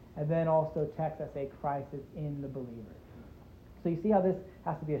 and then also texts that say Christ is in the believer. So you see how this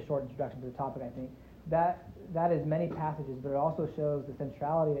has to be a short introduction to the topic, I think. That is many passages, but it also shows the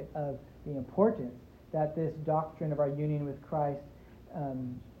centrality of the importance that this doctrine of our union with Christ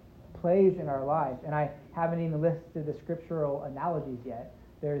plays in our life. And I haven't even listed the scriptural analogies yet.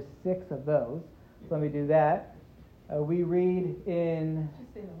 There's 6 of those. So let me do that. We read in...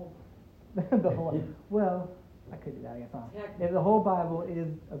 Just say the whole the whole... Well, I could do that, I guess. Huh? The whole Bible is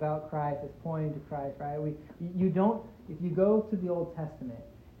about Christ. It's pointing to Christ, right? You don't... If you go to the Old Testament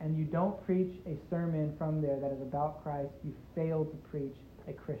and you don't preach a sermon from there that is about Christ, you fail to preach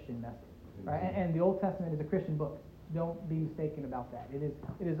a Christian message, right? And the Old Testament is a Christian book. Don't be mistaken about that.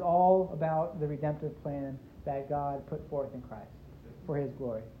 It is all about the redemptive plan that God put forth in Christ for his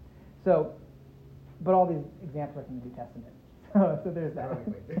glory. So, but all these examples are from the New Testament. So there's that.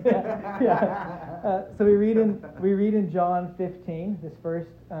 So we read in John 15 this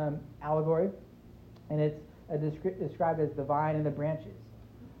first allegory, and it's described as the vine and the branches.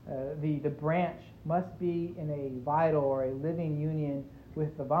 The branch must be in a vital or a living union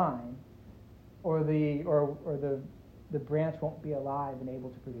with the vine, or the branch won't be alive and able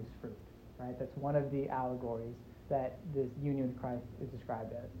to produce fruit. Right? That's one of the allegories that this union with Christ is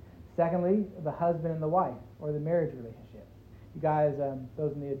described as. Secondly, the husband and the wife, or the marriage relationship. You guys,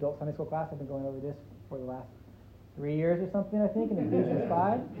 those in the adult Sunday school class, have been going over this for the last 3 years or something, I think, in Ephesians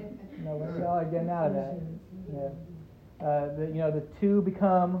 5. When y'all are getting out of that. Yeah. The two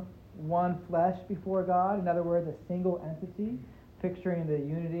become one flesh before God. In other words, a single entity, picturing the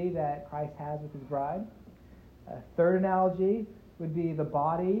unity that Christ has with his bride. A third analogy would be the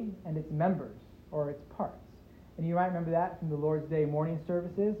body and its members, or its parts. And you might remember that from the Lord's Day morning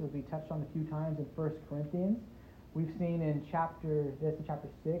services, as we touched on a few times in 1 Corinthians. We've seen in chapter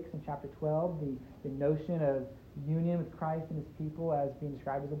 6 and chapter 12 the notion of union with Christ and his people as being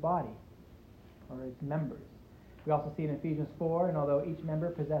described as a body, or its members. We also see it in Ephesians 4, and although each member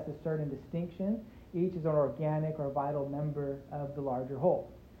possesses certain distinction, each is an organic or vital member of the larger whole.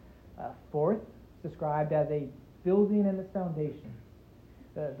 Fourth, it's described as a building and its foundation.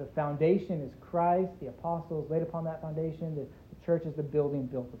 The foundation is Christ, the apostles laid upon that foundation, the church is the building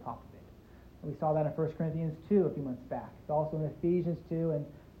built atop of it. And we saw that in 1 Corinthians 2 a few months back. It's also in Ephesians 2 and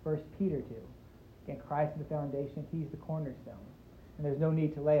 1 Peter 2. Again, Christ is the foundation, he's the cornerstone. And there's no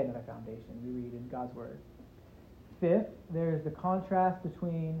need to lay another foundation, we read in God's Word. Fifth, there's the contrast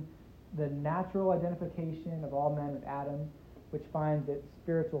between the natural identification of all men with Adam, which finds its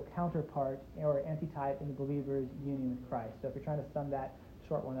spiritual counterpart or antitype in the believer's union with Christ. So if you're trying to sum that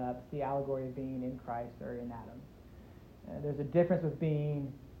short one up. It's the allegory of being in Christ or in Adam. There's a difference with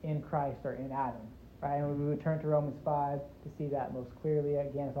being in Christ or in Adam, right? And we would turn to Romans 5 to see that most clearly.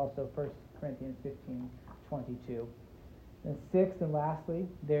 Again, it's also 1 Corinthians 15:22. And sixth and lastly,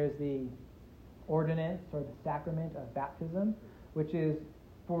 there's the ordinance or the sacrament of baptism, which is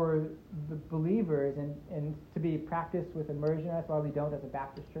for the believers and to be practiced with immersion. That's why we don't, as a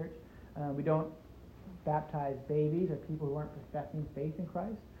Baptist church, we don't baptize babies or people who aren't professing faith in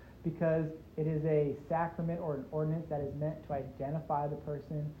Christ, because it is a sacrament or an ordinance that is meant to identify the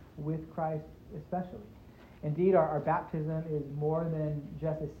person with Christ especially. Indeed, our baptism is more than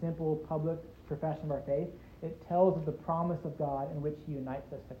just a simple public profession of our faith. It tells of the promise of God in which He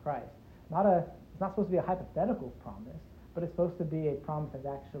unites us to Christ. It's not supposed to be a hypothetical promise, but it's supposed to be a promise that's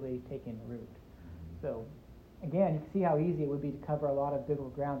actually taken root. So, again, you can see how easy it would be to cover a lot of biblical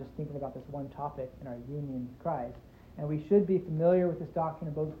ground just thinking about this one topic in our union with Christ. And we should be familiar with this doctrine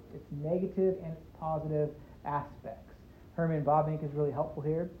in both its negative and its positive aspects. Herman Bavinck is really helpful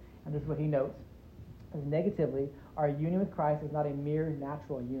here, and this is what he notes. As negatively, our union with Christ is not a mere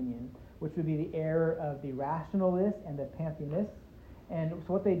natural union, which would be the error of the rationalists and the pantheonists. And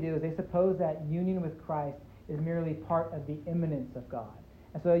so what they do is they suppose that union with Christ is merely part of the immanence of God.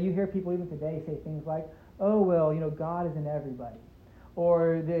 And so you hear people even today say things like, oh, well, God is in everybody.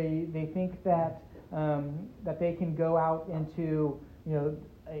 Or they think that that they can go out into,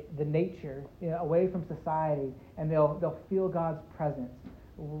 the nature, away from society, and they'll feel God's presence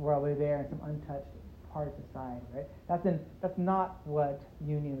while they're there in some untouched part of society, right? That's not what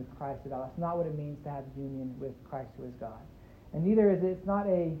union with Christ is about. That's not what it means to have union with Christ, who is God. And neither is it's not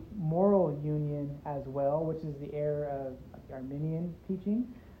a moral union as well, which is the error of Arminian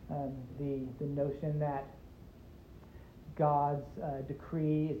teaching, the notion that God's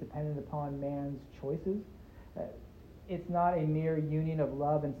decree is dependent upon man's choices. It's not a mere union of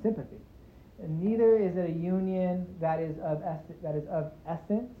love and sympathy. And neither is it a union that is of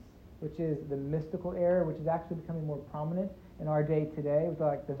essence, which is the mystical error, which is actually becoming more prominent in our day today, with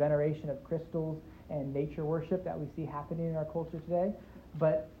like the veneration of crystals and nature worship that we see happening in our culture today.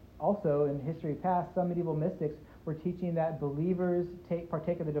 But also in history past, some medieval mystics were teaching that believers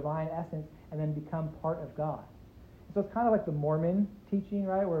partake of the divine essence and then become part of God. So it's kind of like the Mormon teaching,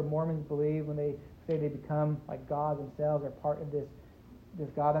 right, where Mormons believe when they say they become like God themselves or part of this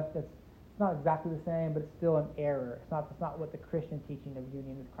God. That's not exactly the same, but it's still an error. It's not what the Christian teaching of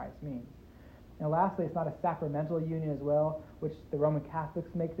union with Christ means. And lastly, it's not a sacramental union as well, which the Roman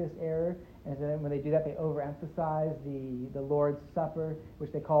Catholics make this error. And then when they do that, they overemphasize the Lord's Supper,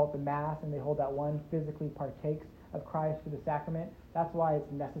 which they call it the Mass, and they hold that one physically partakes of Christ through the sacrament. That's why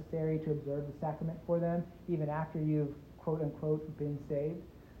it's necessary to observe the sacrament for them, even after you've, quote-unquote, been saved,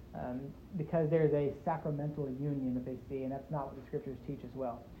 because there's a sacramental union that they see, and that's not what the Scriptures teach as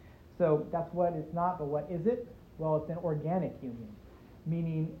well. So that's what it's not, but what is it? Well, it's an organic union,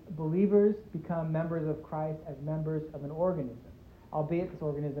 meaning believers become members of Christ as members of an organism, albeit this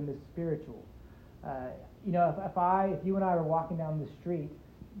organism is spiritual. If you and I were walking down the street,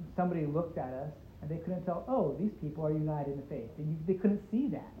 somebody looked at us, and they couldn't tell, oh, these people are united in the faith. They couldn't see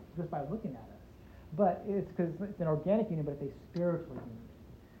that just by looking at us. But it's because it's an organic union, but it's a spiritual union.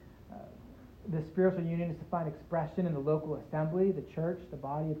 The spiritual union is to find expression in the local assembly, the church, the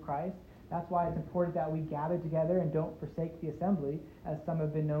body of Christ. That's why it's important that we gather together and don't forsake the assembly, as some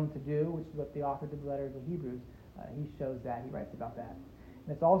have been known to do, which is what the author of the letter of the Hebrews, he shows that, he writes about that.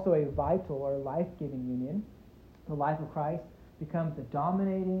 And it's also a vital or life-giving union. The life of Christ becomes the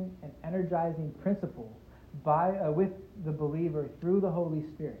dominating and energizing principle with the believer through the Holy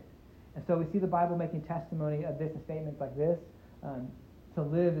Spirit. And so we see the Bible making testimony of this in statements like this: to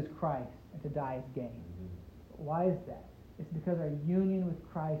live is Christ and to die is gain. Mm-hmm. Why is that? It's because our union with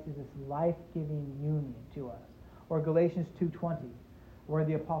Christ is this life-giving union to us. Or Galatians 2:20, where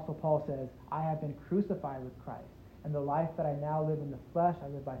the Apostle Paul says, I have been crucified with Christ, and the life that I now live in the flesh, I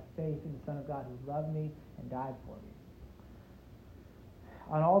live by faith in the Son of God who loved me and died for me.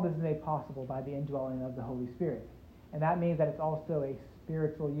 And all this is made possible by the indwelling of the Holy Spirit. And that means that it's also a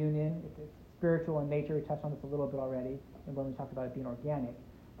spiritual union. It's spiritual in nature. We touched on this a little bit already when we talked about it being organic.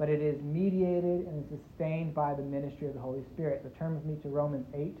 But it is mediated and is sustained by the ministry of the Holy Spirit. So turn with me to Romans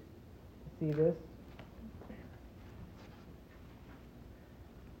 8 to see this.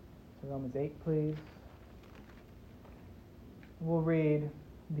 So Romans 8, please. We'll read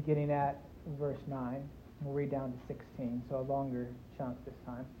beginning at verse 9. We'll read down to 16, so a longer chunk this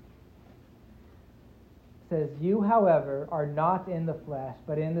time. It says, You, however, are not in the flesh,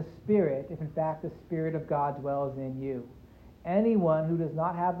 but in the Spirit, if in fact the Spirit of God dwells in you. Anyone who does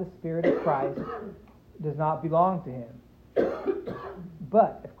not have the Spirit of Christ does not belong to him.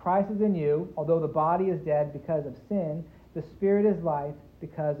 But if Christ is in you, although the body is dead because of sin, the Spirit is life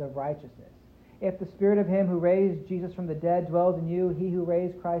because of righteousness. If the Spirit of him who raised Jesus from the dead dwells in you, he who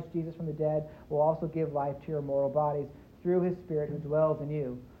raised Christ Jesus from the dead will also give life to your mortal bodies through his Spirit who dwells in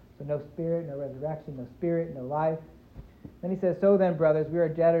you. So no Spirit, no resurrection, no Spirit, no life. Then he says, so then, brothers, we are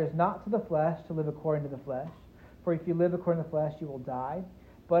debtors not to the flesh to live according to the flesh. For if you live according to the flesh, you will die.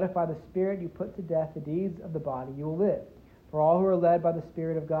 But if by the Spirit you put to death the deeds of the body, you will live. For all who are led by the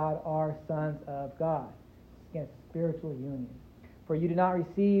Spirit of God are sons of God. Again, spiritual union. For you did not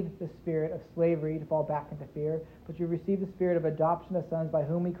receive the spirit of slavery to fall back into fear, but you received the spirit of adoption as sons, by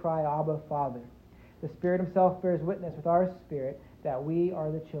whom we cry, Abba, Father. The Spirit himself bears witness with our spirit that we are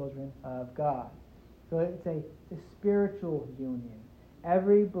the children of God. So it's a spiritual union.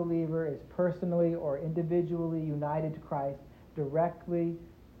 Every believer is personally or individually united to Christ directly,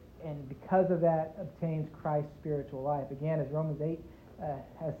 and because of that obtains Christ's spiritual life. Again, as Romans 8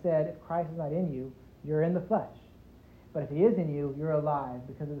 has said, if Christ is not in you, you're in the flesh. But if he is in you, you're alive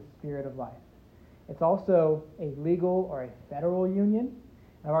because of the Spirit of life. It's also a legal or a federal union.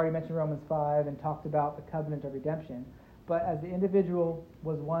 I've already mentioned Romans 5 and talked about the covenant of redemption. But as the individual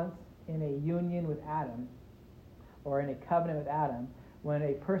was once in a union with Adam, or in a covenant with Adam, when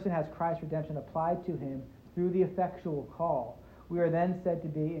a person has Christ's redemption applied to him through the effectual call, we are then said to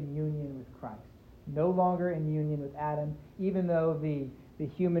be in union with Christ. No longer in union with Adam, even though the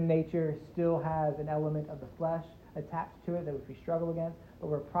human nature still has an element of the flesh attached to it that we struggle against, but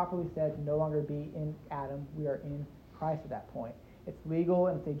we're properly said to no longer be in Adam. We are in Christ at that point. It's legal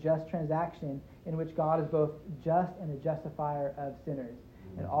and it's a just transaction in which God is both just and the justifier of sinners.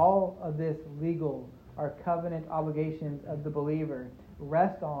 And all of this legal or covenant obligations of the believer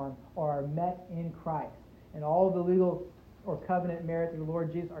rest on or are met in Christ. And all of the legal or covenant merits of the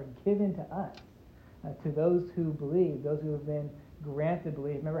Lord Jesus are given to us, to those who believe, those who have been granted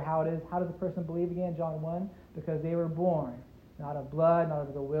belief. Remember how it is? How does a person believe again? John 1, because they were born, not of blood, not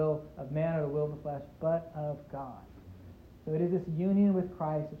of the will of man or the will of the flesh, but of God. So it is this union with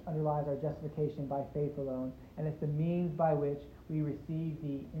Christ which underlies our justification by faith alone, and it's the means by which we receive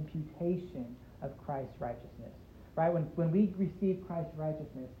the imputation of Christ's righteousness. Right? When we receive Christ's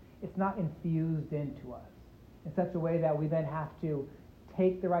righteousness, it's not infused into us in such a way that we then have to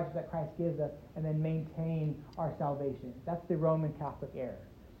take the righteousness that Christ gives us and then maintain our salvation. That's the Roman Catholic error.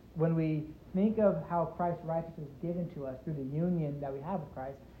 When we think of how Christ's righteousness is given to us through the union that we have with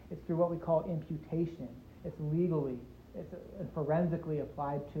Christ, it's through what we call imputation. It's legally, it's forensically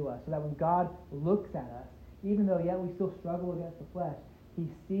applied to us, so that when God looks at us, even though yet we still struggle against the flesh, he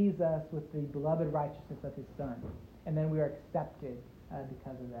sees us with the beloved righteousness of his Son, and then we are accepted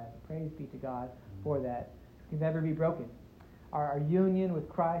because of that. Praise be to God for that. It can never be broken. Our union with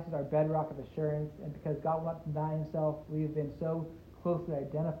Christ is our bedrock of assurance, and because God will not deny himself, we've been so closely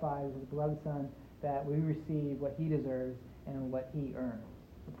identified with his beloved Son that we receive what he deserves and what he earns.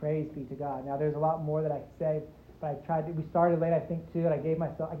 So praise be to God. Now there's a lot more that I could say, but we started late, I think, too, and I give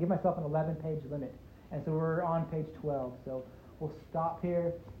myself an 11-page limit. And so we're on page 12. So we'll stop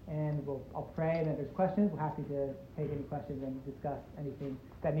here, and I'll pray, and if there's questions, we're happy to take any questions and discuss anything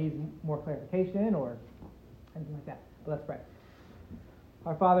that needs more clarification or anything like that. But let's pray.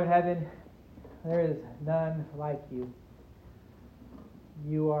 Our Father in heaven, there is none like you.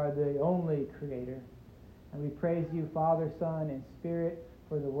 You are the only Creator. And we praise you, Father, Son, and Spirit,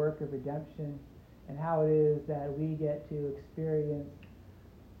 for the work of redemption and how it is that we get to experience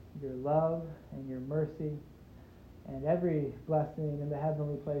your love and your mercy and every blessing in the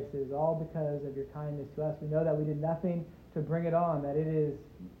heavenly places, all because of your kindness to us. We know that we did nothing to bring it on, that it is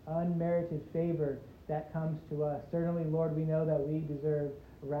unmerited favor that comes to us. Certainly, Lord, we know that we deserve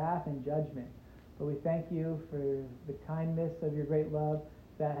wrath and judgment, but we thank you for the kindness of your great love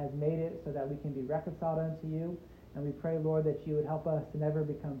that has made it so that we can be reconciled unto you. And we pray, Lord, that you would help us to never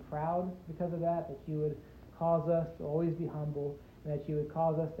become proud because of that you would cause us to always be humble, and that you would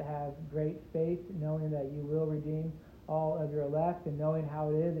cause us to have great faith, knowing that you will redeem all of your elect, and knowing how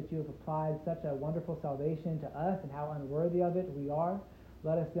it is that you have applied such a wonderful salvation to us and how unworthy of it we are.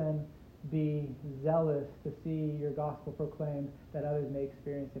 Let us then be zealous to see your gospel proclaimed, that others may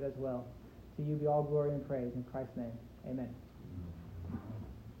experience it as well. To you be all glory and praise. In Christ's name, amen.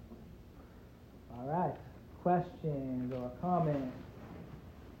 All right. Questions or comments?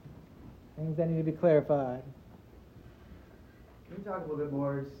 Things that need to be clarified? Can you talk a little bit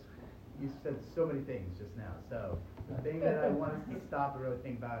more? You said so many things just now. So the thing that I want us to stop and really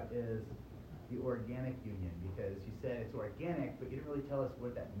think about is the organic union, because you said it's organic, but you didn't really tell us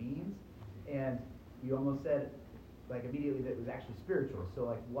what that means. And you almost said like immediately that it was actually spiritual. So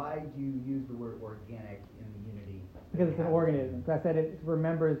like, why do you use the word organic in the unity? Because it's an organism. So I said we're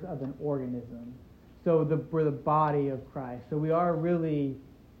members of an organism. So we're the body of Christ. So we are really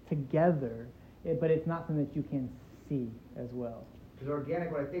together, but it's not something that you can see as well. Because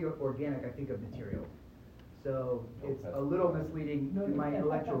organic, when I think of organic, I think of material. So it's a little misleading in my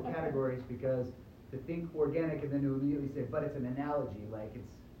intellectual categories, because to think organic and then to immediately say, but it's an analogy, like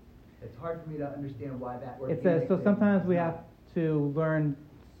it's hard for me to understand why that organic So thing sometimes is we not- have to learn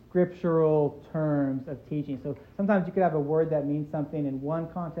scriptural terms of teaching. So sometimes you could have a word that means something in one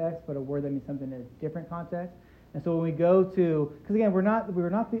context, but a word that means something in a different context. And so when we go to, because again, we're not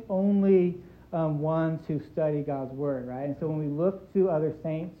the only ones who study God's word, right? And so when we look to other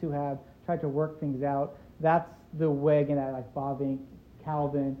saints who have tried to work things out, that's the way, again, that like Bavinck,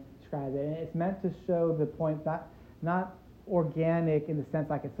 Calvin describes it. And it's meant to show the point, not organic in the sense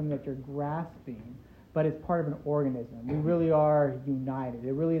like it's something that you're grasping, but it's part of an organism. We really are united.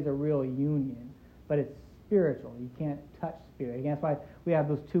 It really is a real union, but it's spiritual. You can't touch spirit. Again, that's why we have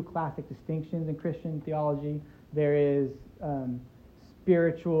those two classic distinctions in Christian theology. There is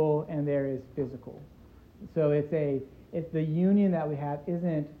spiritual and there is physical. So it's the union that we have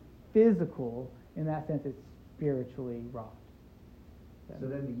isn't physical in that sense. It's spiritually wrought. So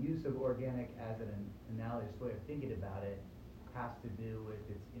then the use of organic as an analogous way of thinking about it has to do with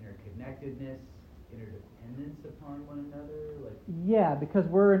its interconnectedness, interdependence upon one another? Like, yeah, because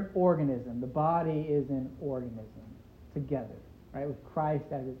we're an organism. The body is an organism together, right, with Christ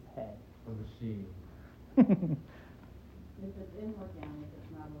as its head. A machine. If it's inorganic,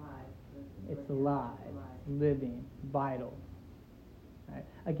 it's not alive. If It's organic, alive, living, vital. Right?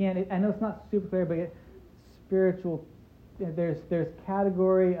 Again, I know it's not super clear, but spiritual, there's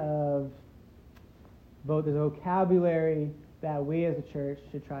category of both. There's a vocabulary that we as a church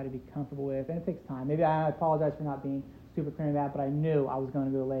should try to be comfortable with, and it takes time. Maybe I apologize for not being super clear on that, but I knew I was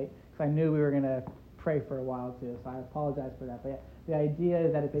going to go late because I knew we were going to pray for a while too, so I apologize for that. But yeah, the idea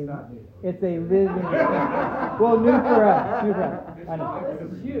is that it's a living. Well, new for us. I know. Oh,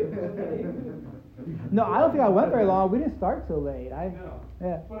 this is you. No, I don't think I went very long. We didn't start till late. No.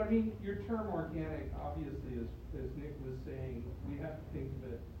 Yeah. But I mean, your term organic, obviously, as Nick was saying, we have to think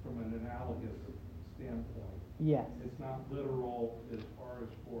of it from an analogous standpoint. Yes. It's not literal as far as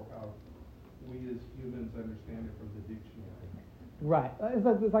for how we as humans understand it from the dictionary. Right. It's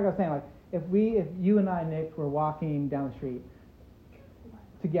like I was saying, like if you and I, Nick, were walking down the street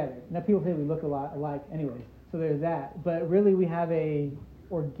together. Now people say we look a lot alike anyways, so there's that. But really we have a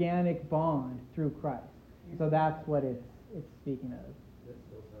organic bond through Christ. So that's what it's speaking of. that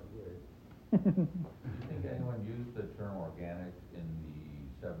still sounds weird. Do you think anyone used the term organic in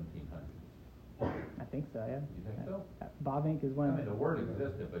the 1700s? I think so, yeah. You think so? Bavinck is one. I mean, the word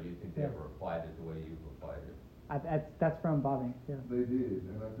existed, but do you think they Yeah. ever applied it the way you've applied it? That's from Bavinck, yeah. They did,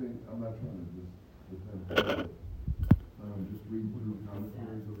 and I think, I'm not trying to just defend it, just reading through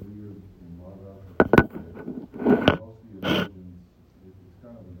commentaries over the years in Marvel, most theologians, it's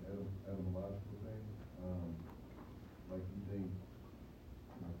kind of an etymological thing. Like you think,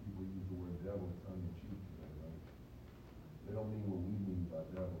 people use the word devil tongue in cheek, right? They don't mean what we mean by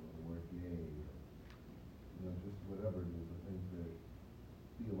devil, or the word gay, just whatever it is. I think that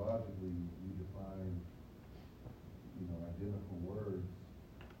theologically we define identical words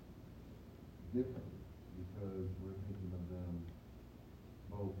differently because we're thinking of them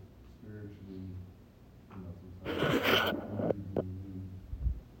both spiritually, sometimes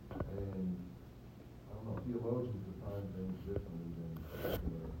and I don't know, theologians define things differently than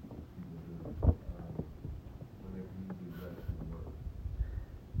secular people do when they use the exact same word.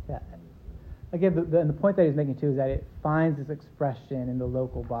 Yeah. Again, the point that he's making too is that it finds its expression in the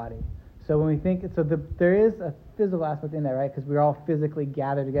local body. So when we think, there is a physical aspect in that, right? Because we're all physically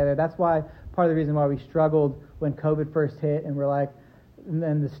gathered together. That's why part of the reason why we struggled when COVID first hit, and we're like, and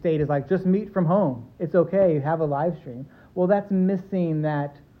then the state is like, just meet from home. It's okay. You have a live stream. Well, that's missing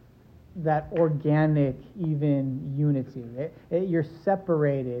that organic even unity. You're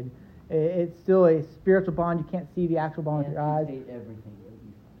separated. It's still a spiritual bond. You can't see the actual bond with your eyes. Everything.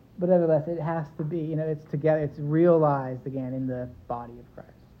 But nevertheless, it has to be, it's together. It's realized again in the body of Christ.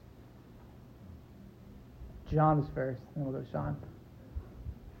 John was first, then we'll go to Sean.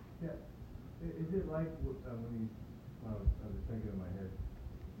 Yeah. Is it like when you, I was thinking in my head,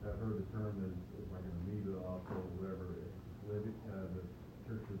 I've heard the term is like an amoeba, also whatever. Living, the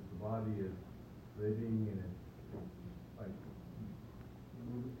church is the body is living, and it's like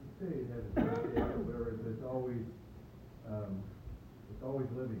say it has a or whatever. It's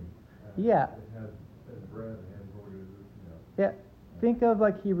always living. Yeah. It has breath. It has organs. Yeah. Think of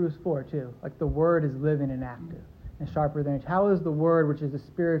like Hebrews 4 too. Like the word is living and active. and sharper than. How is the word, which is a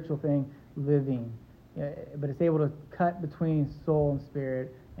spiritual thing, living? But it's able to cut between soul and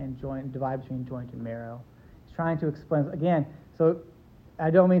spirit and divide between joint and marrow. He's trying to explain again. So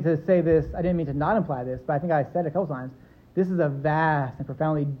I don't mean to say this. I didn't mean to not imply this, but I think I said it a couple times. This is a vast and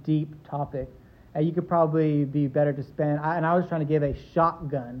profoundly deep topic. You could probably be better to spend. And I was trying to give a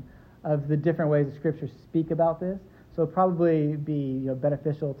shotgun of the different ways the scriptures speak about this. So it'd probably be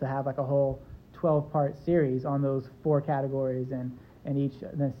beneficial to have like a whole 12-part series on those 4 categories and each,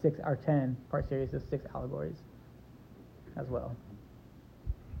 and then 6 or 10-part series of 6 allegories as well.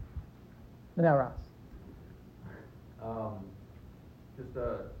 Now, Ross. Just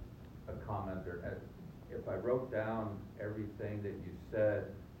a comment there. If I wrote down everything that you said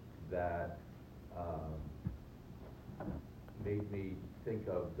that made me think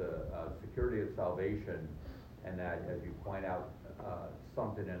of the security of salvation, and that, as you point out,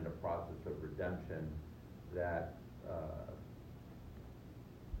 something in the process of redemption that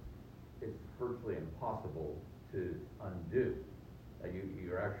it's virtually impossible to undo.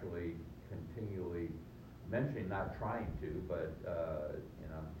 You're actually continually mentioning, not trying to, but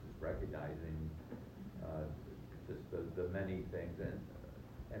just recognizing just the many things. And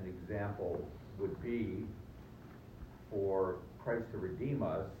an example would be for Christ to redeem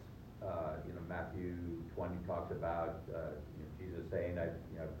us. Matthew 20 talks about Jesus saying,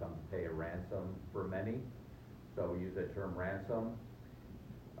 I've come to pay a ransom for many. So we use that term ransom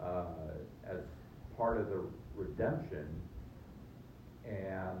as part of the redemption.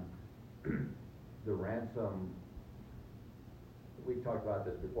 And the ransom, we talked about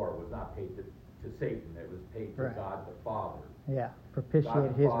this before, it was not paid to Satan, it was paid to God the Father. Yeah,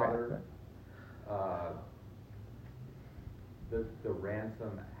 propitiate his wrath. The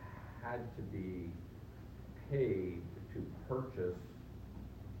ransom had to be paid to purchase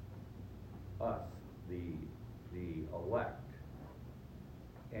us, the elect.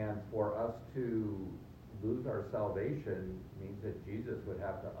 And for us to lose our salvation means that Jesus would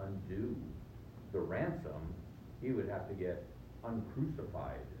have to undo the ransom. He would have to get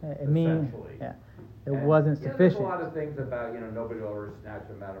uncrucified, essentially. It wasn't sufficient. There's a lot of things about, nobody will ever snatch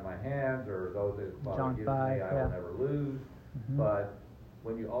them out of my hands, or those that Father gives me, I will never lose. Mm-hmm. But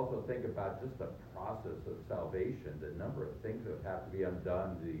when you also think about just the process of salvation, the number of things that have to be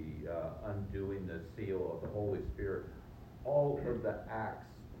undone, the undoing the seal of the Holy Spirit, all of the acts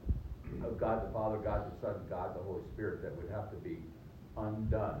of God the Father, God the Son, God the Holy Spirit that would have to be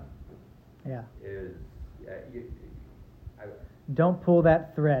undone. Yeah. Is don't pull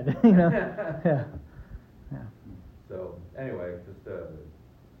that thread. Yeah. So anyway, just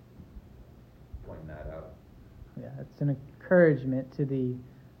pointing that out. Yeah, it's an encouragement to the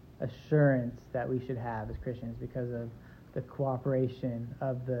assurance that we should have as Christians because of the cooperation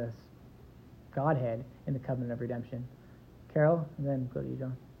of the Godhead in the covenant of redemption. Carol, and then go to you,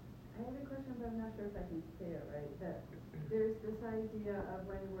 John. I have a question, but I'm not sure if I can say it right. That there's this idea of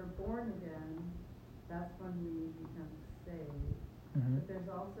when we're born again, that's when we become saved. Mm-hmm. But there's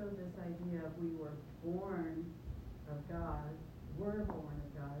also this idea of we were born of God, we're born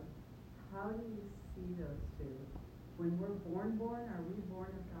of God. How do you see those two? When we're born, are we born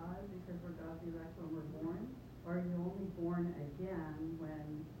of God because we're God's elect when we're born? Or are you only born again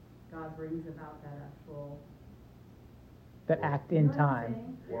when God brings about that actual... that act in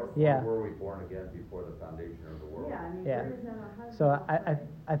time. Or were we born again before the foundation of the world? Where is that? So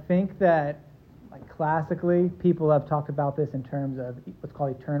I think that, like, classically, people have talked about this in terms of what's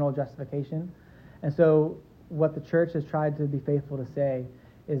called eternal justification. And so what the church has tried to be faithful to say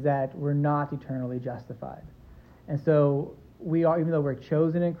is that we're not eternally justified. And so we are, even though we're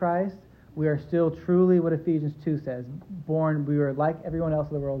chosen in Christ, we are still truly what Ephesians 2 says, we are like everyone else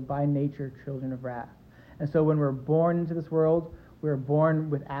in the world, by nature children of wrath. And so when we're born into this world, we're born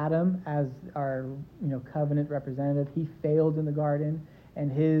with Adam as our covenant representative. He failed in the garden,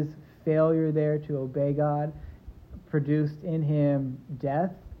 and his failure there to obey God produced in him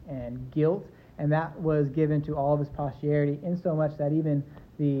death and guilt, and that was given to all of his posterity, insomuch that even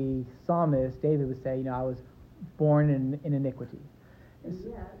the psalmist David would say, I was born in iniquity.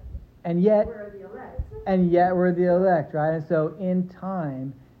 And yet we're the elect. And yet we're the elect, right? And so in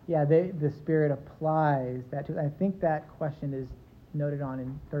time, the Spirit applies that to. I think that question is noted on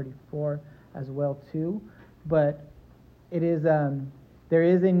in 34 as well too. But it is there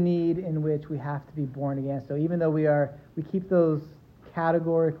is a need in which we have to be born again. So even though we keep those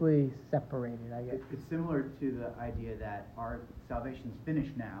categorically separated, I guess. It's similar to the idea that our salvation's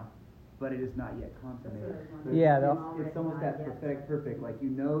finished now, but it is not yet consummated. It's almost that prophetic perfect. Like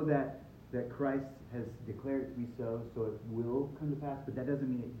that Christ has declared it to be so it will come to pass, but that doesn't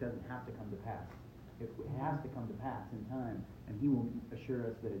mean it doesn't have to come to pass. It has to come to pass in time, and He will assure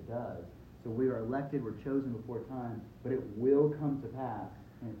us that it does. So we are elected, we're chosen before time, but it will come to pass,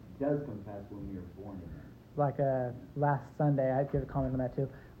 and it does come to pass when we are born again. Like last Sunday, I give a comment on that too.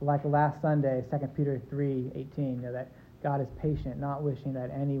 Like last Sunday, 2 Peter 3:18, that God is patient, not wishing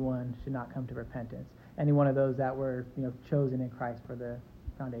that anyone should not come to repentance. Any one of those that were chosen in Christ for the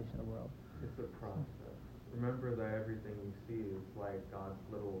foundation of the world. It's a process. Remember that everything you see is like God's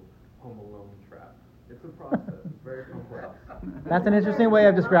little Home Alone trap. It's a process. It's very complex. That's an interesting way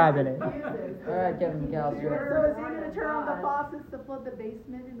of describing it. All right, Kevin McAllister. So is he going to turn on the faucets to flood the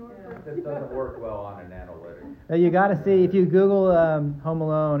basement in order for... This doesn't work well on an analytic. You got to see, if you Google Home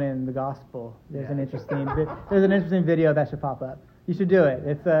Alone and the Gospel, there's an interesting video that should pop up. You should do it.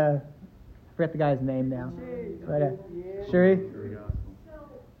 It's I forget the guy's name now. But Shuri? So,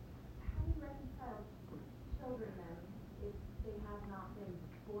 how do you reconcile children then if they have not been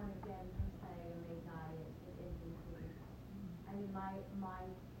born again per se and they die at infancy? I mean, my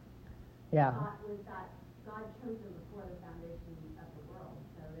thought was that God chose them before the foundation of the world,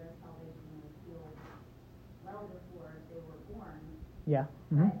 so their salvation was sealed well before they were born. Yeah.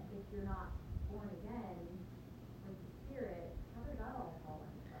 But if you're not born again with the Spirit, how did that all fall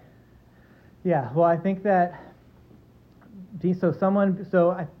into place? Yeah, well, I think that,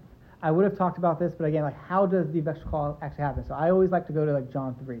 I would have talked about this, but again, like, how does the effectual call actually happen? So I always like to go to, like,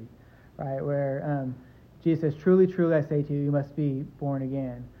 John 3, right, where Jesus says, truly, truly, I say to you, you must be born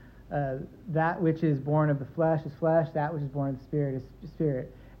again. That which is born of the flesh is flesh, that which is born of the Spirit is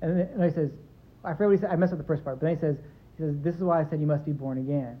spirit. And then he says, I forget what he said, I messed up the first part, but then he says, this is why I said you must be born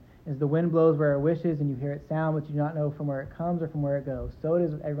again. As the wind blows where it wishes, and you hear its sound, but you do not know from where it comes or from where it goes. So it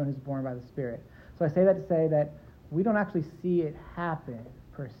is with everyone who's born by the Spirit. So I say that to say that we don't actually see it happen,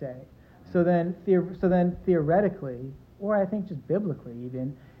 per se. So then theoretically, or I think just biblically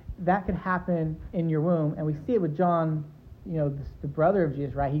even, that could happen in your womb. And we see it with John, the brother of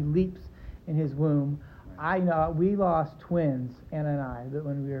Jesus, right? He leaps in his womb. We lost twins, Anna and I,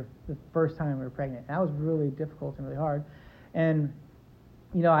 when the first time we were pregnant. That was really difficult and really hard. And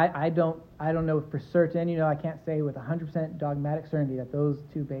I don't know for certain, I can't say with 100% dogmatic certainty that those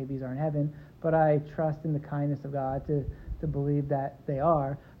two babies are in heaven, but I trust in the kindness of God to believe that they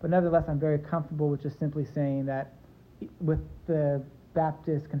are. But nevertheless, I'm very comfortable with just simply saying that with the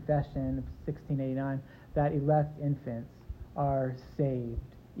Baptist Confession of 1689, that elect infants are saved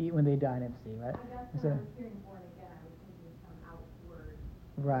when they die in infancy, right? I guess when I was hearing born again, I was thinking some outward.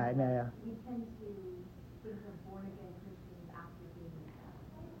 Right, yeah. We tend to think of born again Christians after being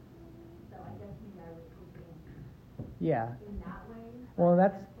saved. So I guess maybe I was thinking in that way. Well,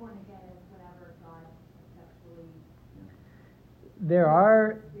 that's... Born again is whenever God effectually... There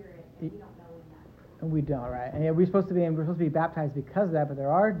are... Spirit, and we don't know when that is. We don't, right? And we're supposed to be baptized because of that, but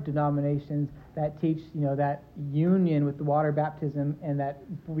there are denominations that teach, that union with the water baptism and that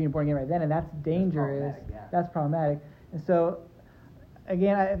being born again right then, and that's dangerous. That's problematic. And so,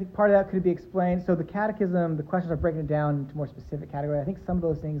 again, I think part of that could be explained. So the catechism, the questions are breaking it down into more specific categories. I think some of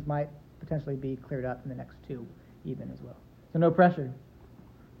those things might potentially be cleared up in the next two, even as well. So no pressure.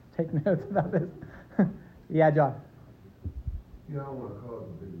 Take notes about this. Yeah, John. I don't want to cause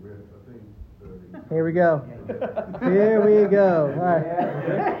a big rift. I think Here we go. Here we go. All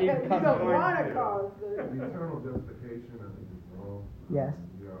right. You don't want to cause the eternal justification, I think, is wrong. Yes.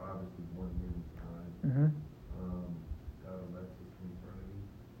 We are obviously born again in time. Mm-hmm. God elects us from eternity.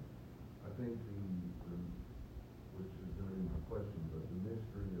 I think which is going to be my question, but the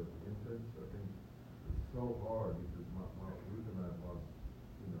mystery of infants, I think, is so hard because my Ruth and I lost,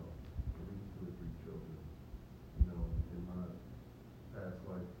 at least 2 or 3 children, in my past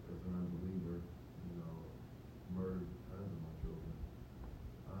life as an unbeliever, murdered tons of my children.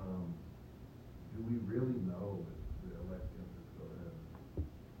 Do we really know if the elect infants go to heaven?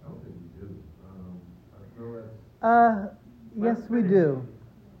 I don't think we do. I know that's... Yes, we do.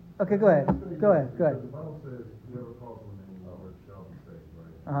 Okay, go ahead. Go ahead. The Bible says, whoever calls on the name of the Lord shall be saved,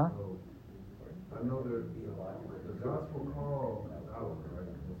 right? Uh-huh. So, I know the gospel call is outward, right?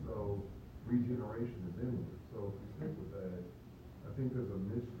 And so, regeneration is inward. So, if we stick with that, I think there's a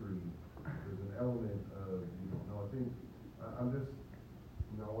mystery, there's an element of, I think, I'm just,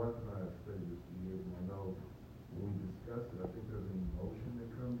 my wife and I have studied this for years, and I know when we discuss it, I think there's an emotion that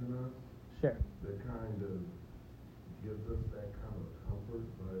comes in us. Sure. That kind of gives us that kind of comfort,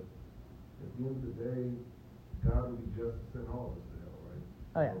 but at the end of the day, God would be just to send all of us to hell, right?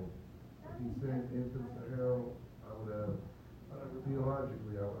 Oh, yeah. So, if He sent infants to hell, I would have,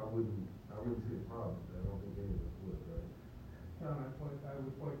 theologically, I wouldn't see a problem with that. I don't think any of us would, right? John, I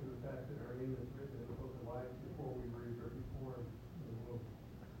would point to the fact that our name is written in the book of life before we were even formed in the womb.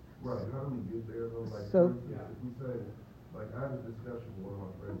 Right, how do we get there though? Like, So- for instance, if we say, like, I had a discussion with one of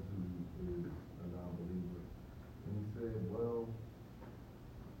my friends who is a non-believer, and he said, well,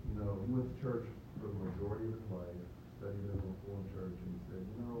 you know, he went to church for the majority of his life, studied in a Reformed church, and he said,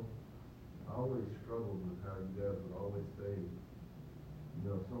 you know, I always struggled with how you guys would always say, you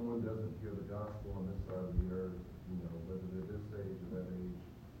know, if someone doesn't hear the gospel on this side of the earth, you know, whether they're this age or that age,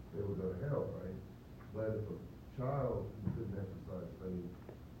 they will go to hell, right? But if a child who couldn't exercise faith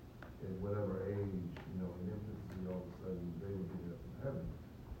at whatever age, you know, in infancy, all of a sudden, they would be there from heaven.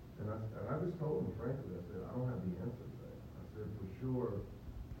 And I just told him frankly, I said, I don't have the answer to that. I said, for sure,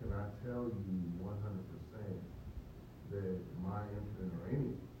 can I tell you 100% that my infant or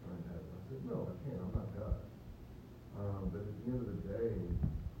any are in heaven? I said, no, I can't. I'm not God. But at the end of the day,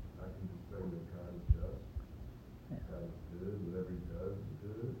 I can just say that God is just. God is good. Whatever he does is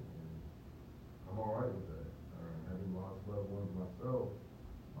good. And I'm all right with that. Having lost loved ones myself,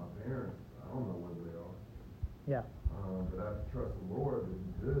 my parents, I don't know whether they are. Yeah. But I trust the Lord that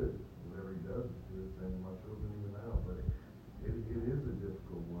he's good. Whatever he does is good. Same with my children even now. But it is a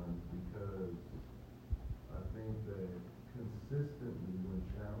difficult one because I think that consistently when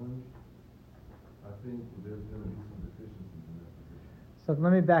challenged, I think there's going to be some deficiencies in that position. So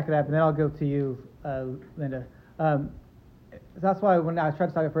let me back it up, and then I'll go to you, Linda. That's why when I tried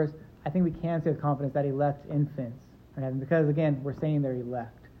to talk at first, I think we can say with confidence that elect infants are in heaven, because again, we're saying they're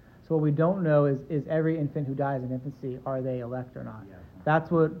elect. So what we don't know is every infant who dies in infancy, are they elect or not? Yeah.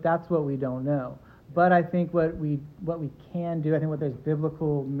 That's what we don't know. But I think what we can do, I think what there's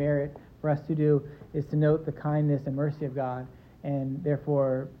biblical merit for us to do, is to note the kindness and mercy of God, and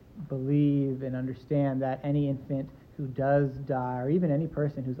therefore believe and understand that any infant who does die, or even any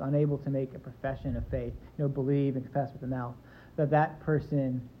person who's unable to make a profession of faith, believe and confess with the mouth, that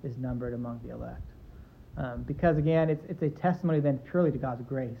person is numbered among the elect. Because again, it's a testimony then purely to God's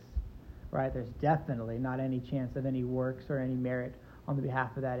grace, right? There's definitely not any chance of any works or any merit on the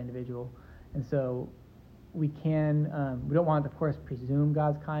behalf of that individual. And so we don't want to, of course, presume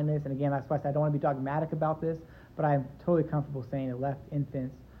God's kindness. And again, that's why I said I don't want to be dogmatic about this, but I'm totally comfortable saying elect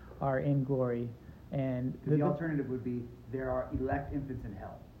infants are in glory. And the alternative would be there are elect infants in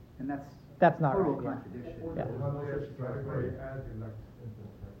hell. And that's not total right. contradiction. Yeah. Yeah.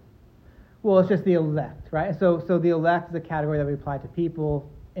 Well, it's just the elect, right? So the elect is a category that we apply to people.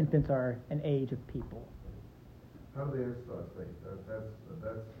 Infants are an age of people. How do they exercise faith? That's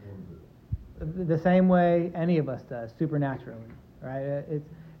one of the same way any of us does, supernaturally, right?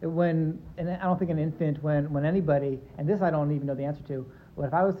 And I don't think an infant, when anybody, and this I don't even know the answer to, but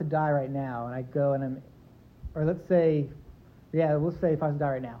if I was to die right now and I go and let's say if I was to die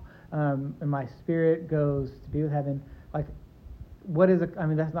right now, and my spirit goes to be with heaven, like, what is I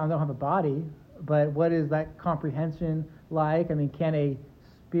don't have a body, but what is that comprehension like? I mean, can a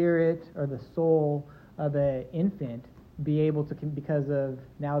spirit or the soul of an infant be able to, because of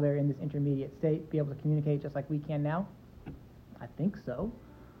now they're in this intermediate state, be able to communicate just like we can now? I think so.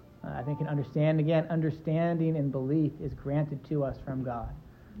 I think understanding and belief is granted to us from God.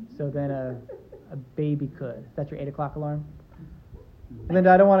 So then a baby could. Is that your 8 o'clock alarm?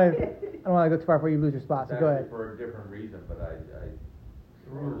 Linda, I don't want to go too far before you lose your spot. So go ahead. For a different reason, but I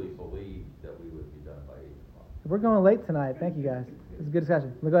truly believe that we would be done by 8 o'clock. We're going late tonight. Thank you guys. It's a good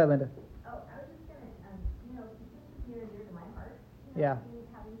discussion. Go ahead, Linda. Oh, I was just going to, this is near and dear to my heart. Yeah.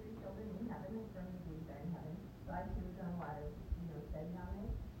 Having 3 children in heaven and firmly believe they're in heaven. So I've done a lot of, study on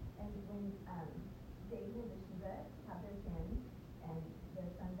it. And when David and Bathsheba had their sins, and their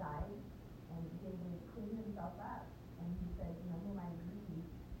son died, and David cleaned himself up, and he said, whom I grieve,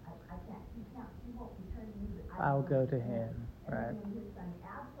 he won't return to me, but I'll go to him. Right. And when his son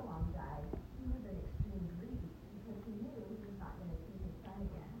Absalom died, he was in extreme grief because he knew he was not going to see his son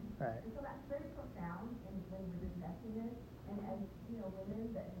again. Right. And so that's very profound, and when we're discussing this, and as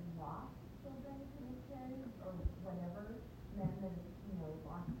women that have lost children to the sin or whatever, men that have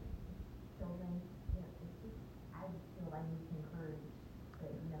lost children, it's just, I feel I need to encourage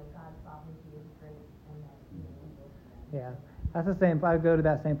that God's sovereignty is great, and that we will stand. Yeah. That's the same. I would go to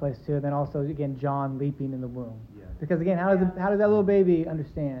that same place too. And then also again, John leaping in the womb. Yeah. Because again, how does that little baby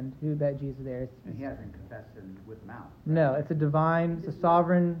understand who that Jesus there is? And he hasn't confessed with the mouth. No, it's a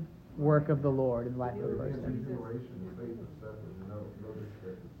sovereign work of the Lord in the life of the person. generation, the faith is separate. No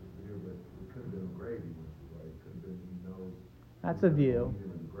disrespect to Sister Hill, but it could have been a grave he went to, right? It could have been he knows. That's a view. He's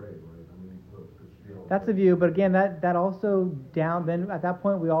in the grave, right? I mean, look, that's a view, but again, that also then at that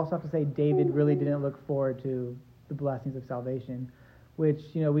point we also have to say David really didn't look forward to the blessings of salvation, which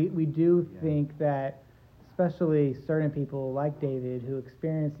we do think that especially certain people like David who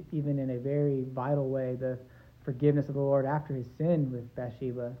experienced even in a very vital way the forgiveness of the Lord after his sin with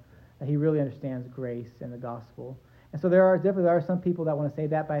Bathsheba, that he really understands grace and the gospel. And so there are some people that want to say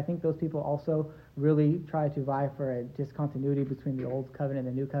that, but I think those people also really try to vie for a discontinuity between the old covenant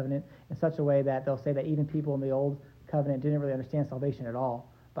and the new covenant in such a way that they'll say that even people in the old covenant didn't really understand salvation at all.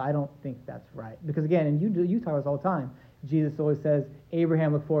 But I don't think that's right. Because again, and you talk about this all the time, Jesus always says,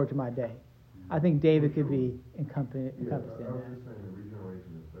 Abraham looked forward to my day. I think David could be encompassed in that. I was just saying that regeneration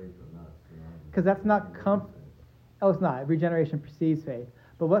and faith are not synonymous. Because that's not it's not. Regeneration precedes faith.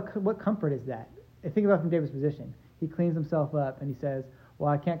 But what comfort is that? Think about it from David's position. He cleans himself up and he says,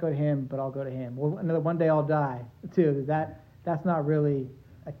 well, I can't go to him, but I'll go to him. Well, one day I'll die too. That's not really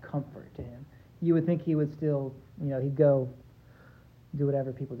a comfort to him. You would think he would still, he'd go do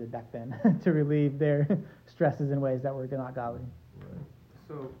whatever people did back then to relieve their stresses in ways that were not godly. Right.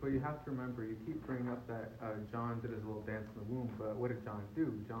 So, but you have to remember, you keep bringing up that John did his little dance in the womb, but what did John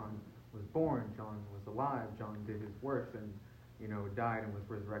do? John was born, John was alive, John did his works and, died and was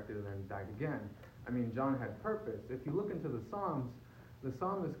resurrected and then died again. I mean, John had purpose. If you look into the Psalms, the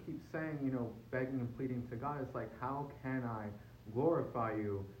psalmist keeps saying, begging and pleading to God, it's like, how can I glorify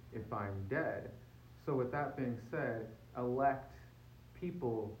you if I'm dead? So with that being said, elect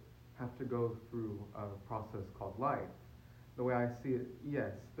people have to go through a process called life. The way I see it,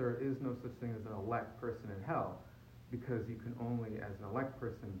 yes, there is no such thing as an elect person in hell, because you can only, as an elect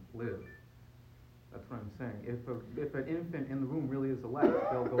person, live. That's what I'm saying. If an infant in the womb really is elect,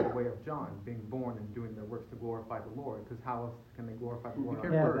 they'll go the way of John, being born and doing their works to glorify the Lord, because how else can they glorify the Lord? Be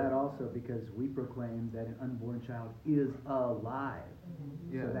careful of that also, because we proclaim that an unborn child is alive.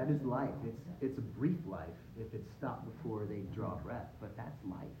 Yeah. So that is life. It's a brief life if it's stopped before they draw breath, but that's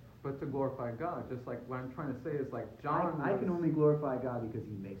life. But to glorify God, just like what I'm trying to say is like John. I can only glorify God because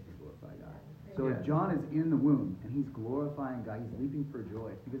he makes me glorify God. So Yeah. if John is in the womb and he's glorifying God, he's leaping for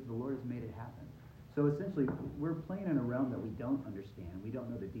joy, it's because the Lord has made it happen. So essentially, we're playing in a realm that we don't understand, we don't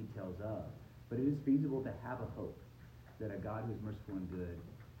know the details of, but it is feasible to have a hope that a God who is merciful and good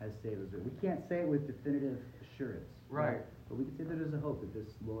has saved us. We can't say it with definitive assurance. Right. But we can say that there's a hope that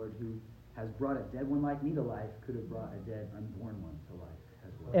this Lord who has brought a dead one like me to life could have brought a dead unborn one to life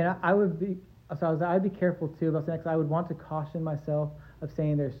as well. And I'd be careful too about saying, because I would want to caution myself of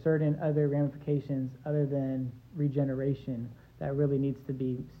saying there's certain other ramifications other than regeneration that really needs to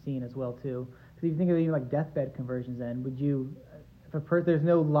be seen as well too. Because if you think of even like deathbed conversions, then there's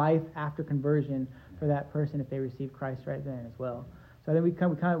no life after conversion for that person if they receive Christ right then as well. So I think we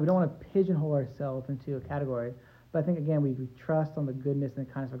don't want to pigeonhole ourselves into a category, but I think again we trust on the goodness and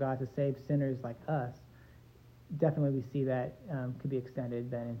the kindness of God to save sinners like us. Definitely we see that could be extended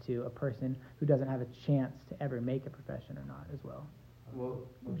then into a person who doesn't have a chance to ever make a profession or not as well. Well,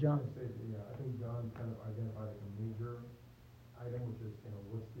 John? I think John kind of identified like a major item,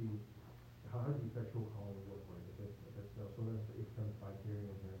 which is, how does the effectual calling work? Right? If it's it becomes by hearing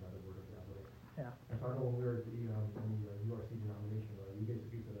and hearing by the word of God. Right? Yeah. And so I know when we were at the URC denomination, right, you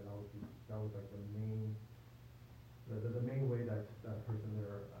basically said that was like the main way that that person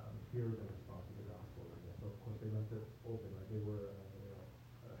there hears and responds to the gospel. Right? So of course they left it open. Right? They were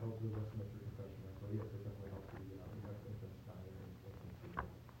held to the Westminster Confession. Right? So yes, it definitely helps the infants die and infants.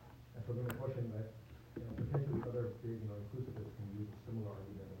 And so then the question that potentially other big inclusivists can use a similar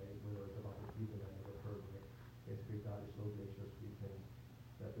argument, right, where it's about the people that never heard, right? Basically, God is so gracious, we think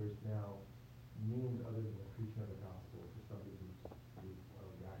that there's now means other than the preaching of the gospel to somebody who's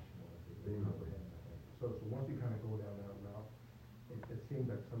rational, they comprehend that. Right? So once you kind of go down that route, it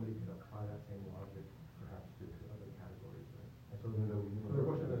seems like somebody can apply that same logic perhaps to other categories, right? And so the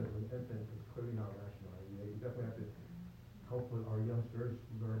question then is, an infant is clearly not rational. Right? You definitely have to help our youngsters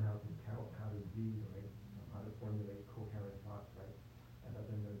learn how to count, how to read, right? How to formulate coherent thoughts, right? And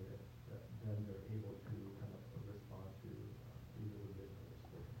then they're able to kind of respond to either religion or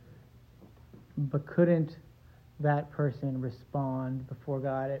spiritual. Right? But couldn't that person respond before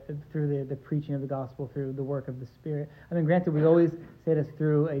God through the preaching of the gospel, through the work of the Spirit? I mean, granted, we always say this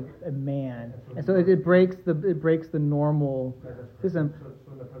through a man, and so it breaks the normal system.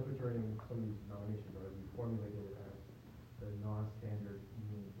 So in the Presbyterian, some of these denominations are formulated as the non-standard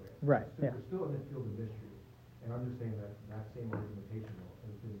means, right? Right. We're still in the field of mystery, and I'm just saying that same argumentation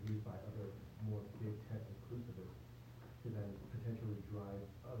has been used by other more big tent inclusivists to then potentially drive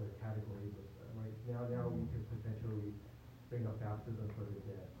other categories of right now we could potentially bring up baptism for the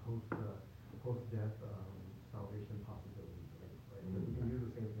dead, post-death salvation possibilities, right? But we can use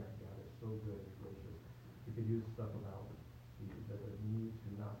the same thing like God is so good and gracious. We could use stuff about the need to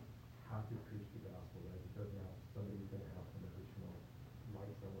not have to preach the gospel, right? Because now somebody's going to have some additional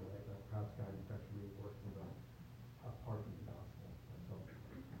light somewhere, right? That perhaps God is actually working on apart from the gospel. So,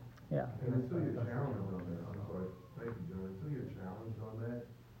 yeah. And until you're challenged on that, I'm sorry, thank you, John. Until you're challenged on that,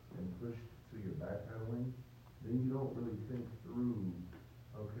 and then you don't really think through,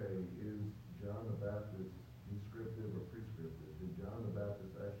 okay, is John the Baptist descriptive or prescriptive? Did John the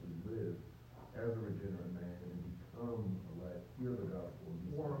Baptist actually live as a regenerate man and become elect, hear the gospel, and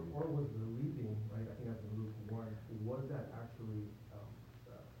be saved? Or was the leading, right, I think that's in Luke 1, was that actually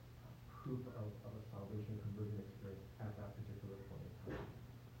proof of a salvation conversion experience at that particular point in time?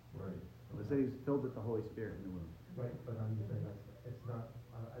 Right. Let's say he's filled with the Holy Spirit in the womb. Right, but I'm just saying it's not,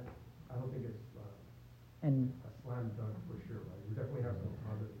 I don't think it's And a slam dunk for sure, right? We definitely have some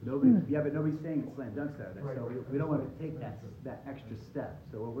positive. But nobody's saying it's slam dunk though. Right. So we don't want to take that extra step.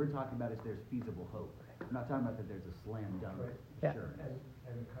 So what we're talking about is there's feasible hope. We're not talking about that there's a slam dunk Right. assurance.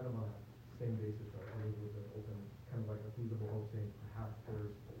 And kind of on that same basis, right, I think with an open, kind of like a feasible hope saying perhaps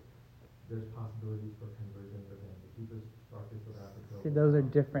there's possibilities for conversion within the deepest, darkest of Africa. see, those are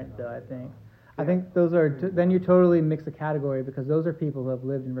different though, I think. I think those are, then you totally mix a category because those are people who have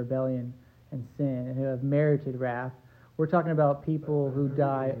lived in rebellion and sin and who have merited wrath. We're talking about people who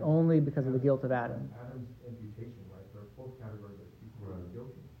die only because of the guilt of Adam. Adam's imputation, right? There are both categories of people who are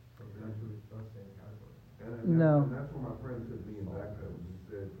guilty. So it's actually the same category. And that's what my friend said to me in backpedal. He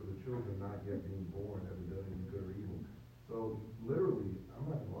said, for the children not yet being born, have it done any good or evil. So literally, I'm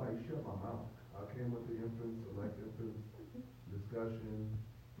not gonna lie, he shut my mouth. I came with the infants, elect infants discussion.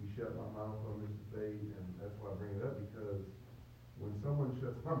 He shut my mouth on this debate, and that's why I bring it up, because when someone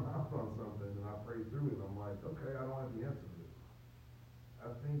shuts my mouth on something and I pray through it, I'm like, okay, I don't have the answer to this. I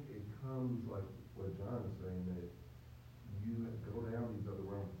think it comes like what John is saying, that you go down these other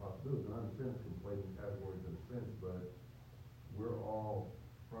realms of possibilities. And I understand it's conflating categories in a sense, but we're all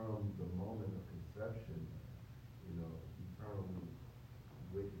from the moment of conception, eternally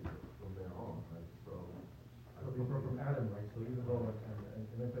wicked from there on, right? So I think From Adam, right? So even though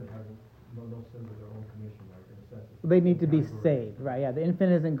an infant has no sins of their own commission, right? In a sense, They need to be saved, right? Yeah, the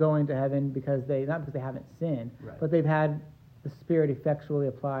infant isn't going to heaven because not because they haven't sinned, Right. but they've had the Spirit effectually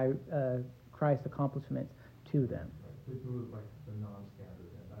apply Christ's accomplishments to them. right? Through like the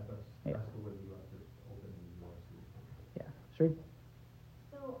non-standard, and that's the way the U.S. is open in the U.S. Yeah, sure.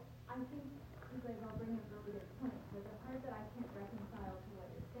 So I think you guys all bring up really good points, but the part that I can't reconcile to what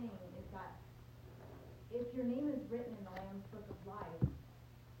you're saying is that if your name is written in the Lamb's Book of Life,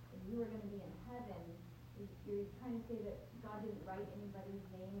 and you are going to be in heaven, you're trying to say that God didn't write anybody's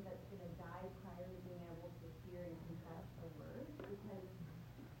name that's going to die prior to being able to hear and confess the word? Because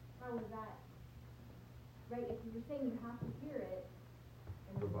how is that, right? If you were saying you have to hear it,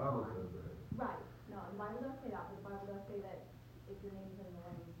 and the Bible says that. right, no, the Bible does say that, but the Bible does say that if your name's in the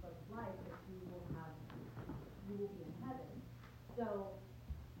Lamb's Book of Life, that you will be in heaven. So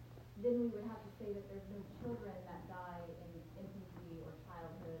then we would have to say that there's no children that die in infancy or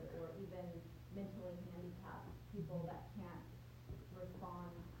childhood or even mentally handicapped people that can't respond.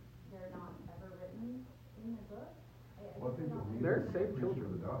 They're not ever written in the book. Well, I think They're the saved preaching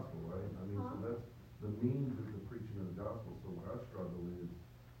children. of the gospel, right? I mean, so that's, the means is the preaching of the gospel. So what I struggle is,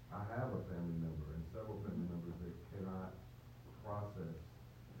 I have a family member and several family members that cannot process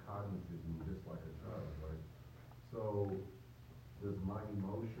cognitively just like a child, right? So does my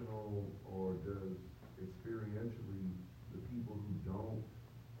emotional or does experientially the people who don't,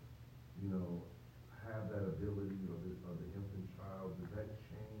 have that ability of the infant child, does that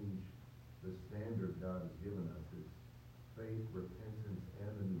change the standard God has given us? It's faith, repentance,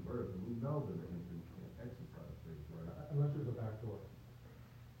 and the new birth. And we know that an infant can't exercise faith, right? Unless there's a back door.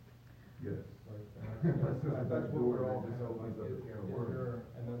 Yes. Right? And that's what we're all Just kind of opens like, up a can of worms.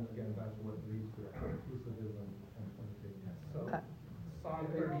 and then again, that's what leads to inclusivism and faith. So, Psalm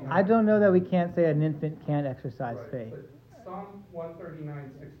 39. I don't know that we can't say an infant can't exercise Right, faith. but Psalm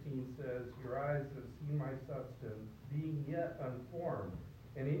 139:16 says, "Your eyes have seen my substance, being yet unformed,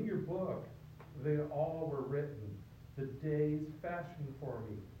 and in your book they all were written, the days fashioned for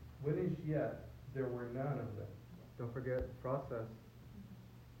me, when as yet there were none of them." Don't forget the process.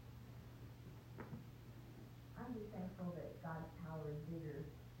 I'm just thankful that God's power is bigger,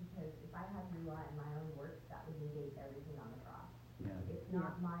 because if I had to rely on my own works, that would negate everything on the cross. Yeah. It's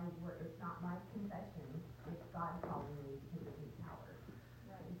not my work, it's not my confession, it's God calling me because of his power,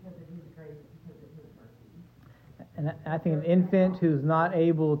 because of his grace, because of his mercy. And I think an infant who's not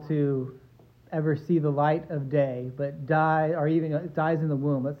able to ever see the light of day, but dies in the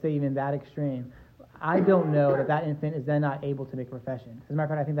womb, let's say even that extreme, I don't know that infant is then not able to make a profession. As a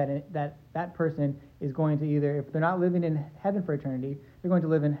matter of fact, I think that person is going to either, if they're not living in heaven for eternity, they're going to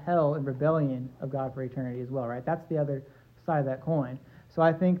live in hell in rebellion of God for eternity as well, right? That's the other side of that coin. So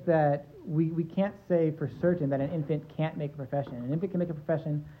I think that we can't say for certain that an infant can't make a profession. An infant can make a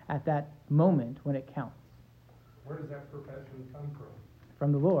profession at that moment when it counts. Where does that profession come from? from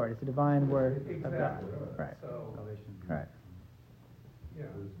the Lord. It's a divine word of God. Exactly. Right. So, Right. yeah.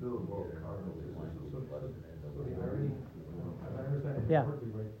 There's still involved cognitive So are there any, as I understand it Yeah.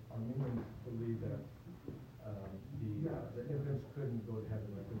 historically, right, Armenians believe that, the infants couldn't go to heaven,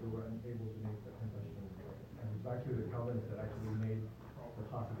 right, because they were unable to make the confession. And it's actually the Calvinists that actually made the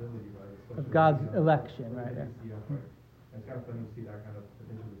possibility, right? Of God's election, right, yeah. Right. And it's kind of funny to see that kind of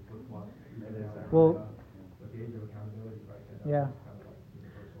potentially flip-flop. Well, With the age of accountability, right? And yeah. kind of like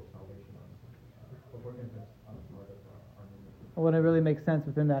universal salvation, honestly. For infants on the part of Armenians. Well, it really makes sense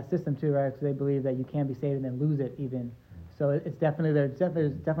within that system too, right? Because they believe that you can be saved and then lose it even. So it's definitely there's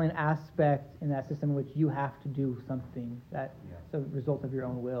definitely an aspect in that system in which you have to do something that's a result of your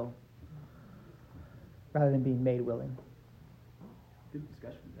own will, rather than being made willing. Good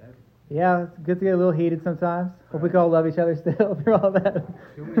discussion, Dad. Yeah, it's good to get a little heated sometimes. Hope we can all love each other still through all that.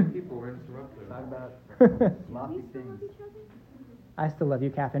 Too many people were interrupted. Talk about lofty things. I still love you,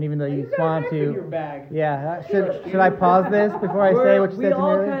 Catherine, even though you just want in your to. bag. Yeah, should I pause this before I say what you said to me We all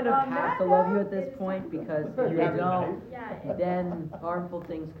earlier? kind of have to love you at this point because if we don't, Yeah. then harmful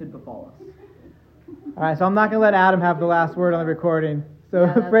things could befall us. All right, so I'm not going to let Adam have the last word on the recording. So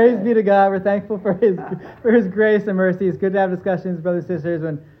Yeah, that's praise right. be to God. We're thankful for His grace and mercy. It's good to have discussions, brothers and sisters,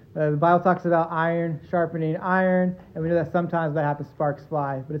 when the Bible talks about iron sharpening iron, and we know that sometimes that happens, sparks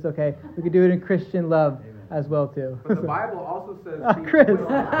fly, but it's okay. We could do it in Christian love as well too. But the Bible also says, Oh, be Chris,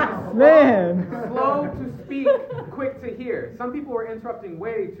 slow- man. slow to speak, quick to hear. Some people were interrupting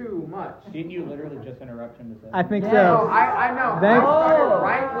way too much. Didn't you literally just interrupt him to say? I think Yeah. so. No, I know. Thanks. I started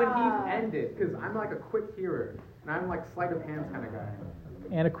right when he ended because I'm like a quick hearer and I'm like sleight of hand kind of guy.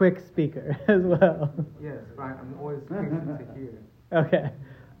 And a quick speaker as well. Yes, but I'm always patient to hear. Okay.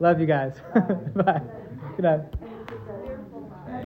 Love you guys. Bye. Good night.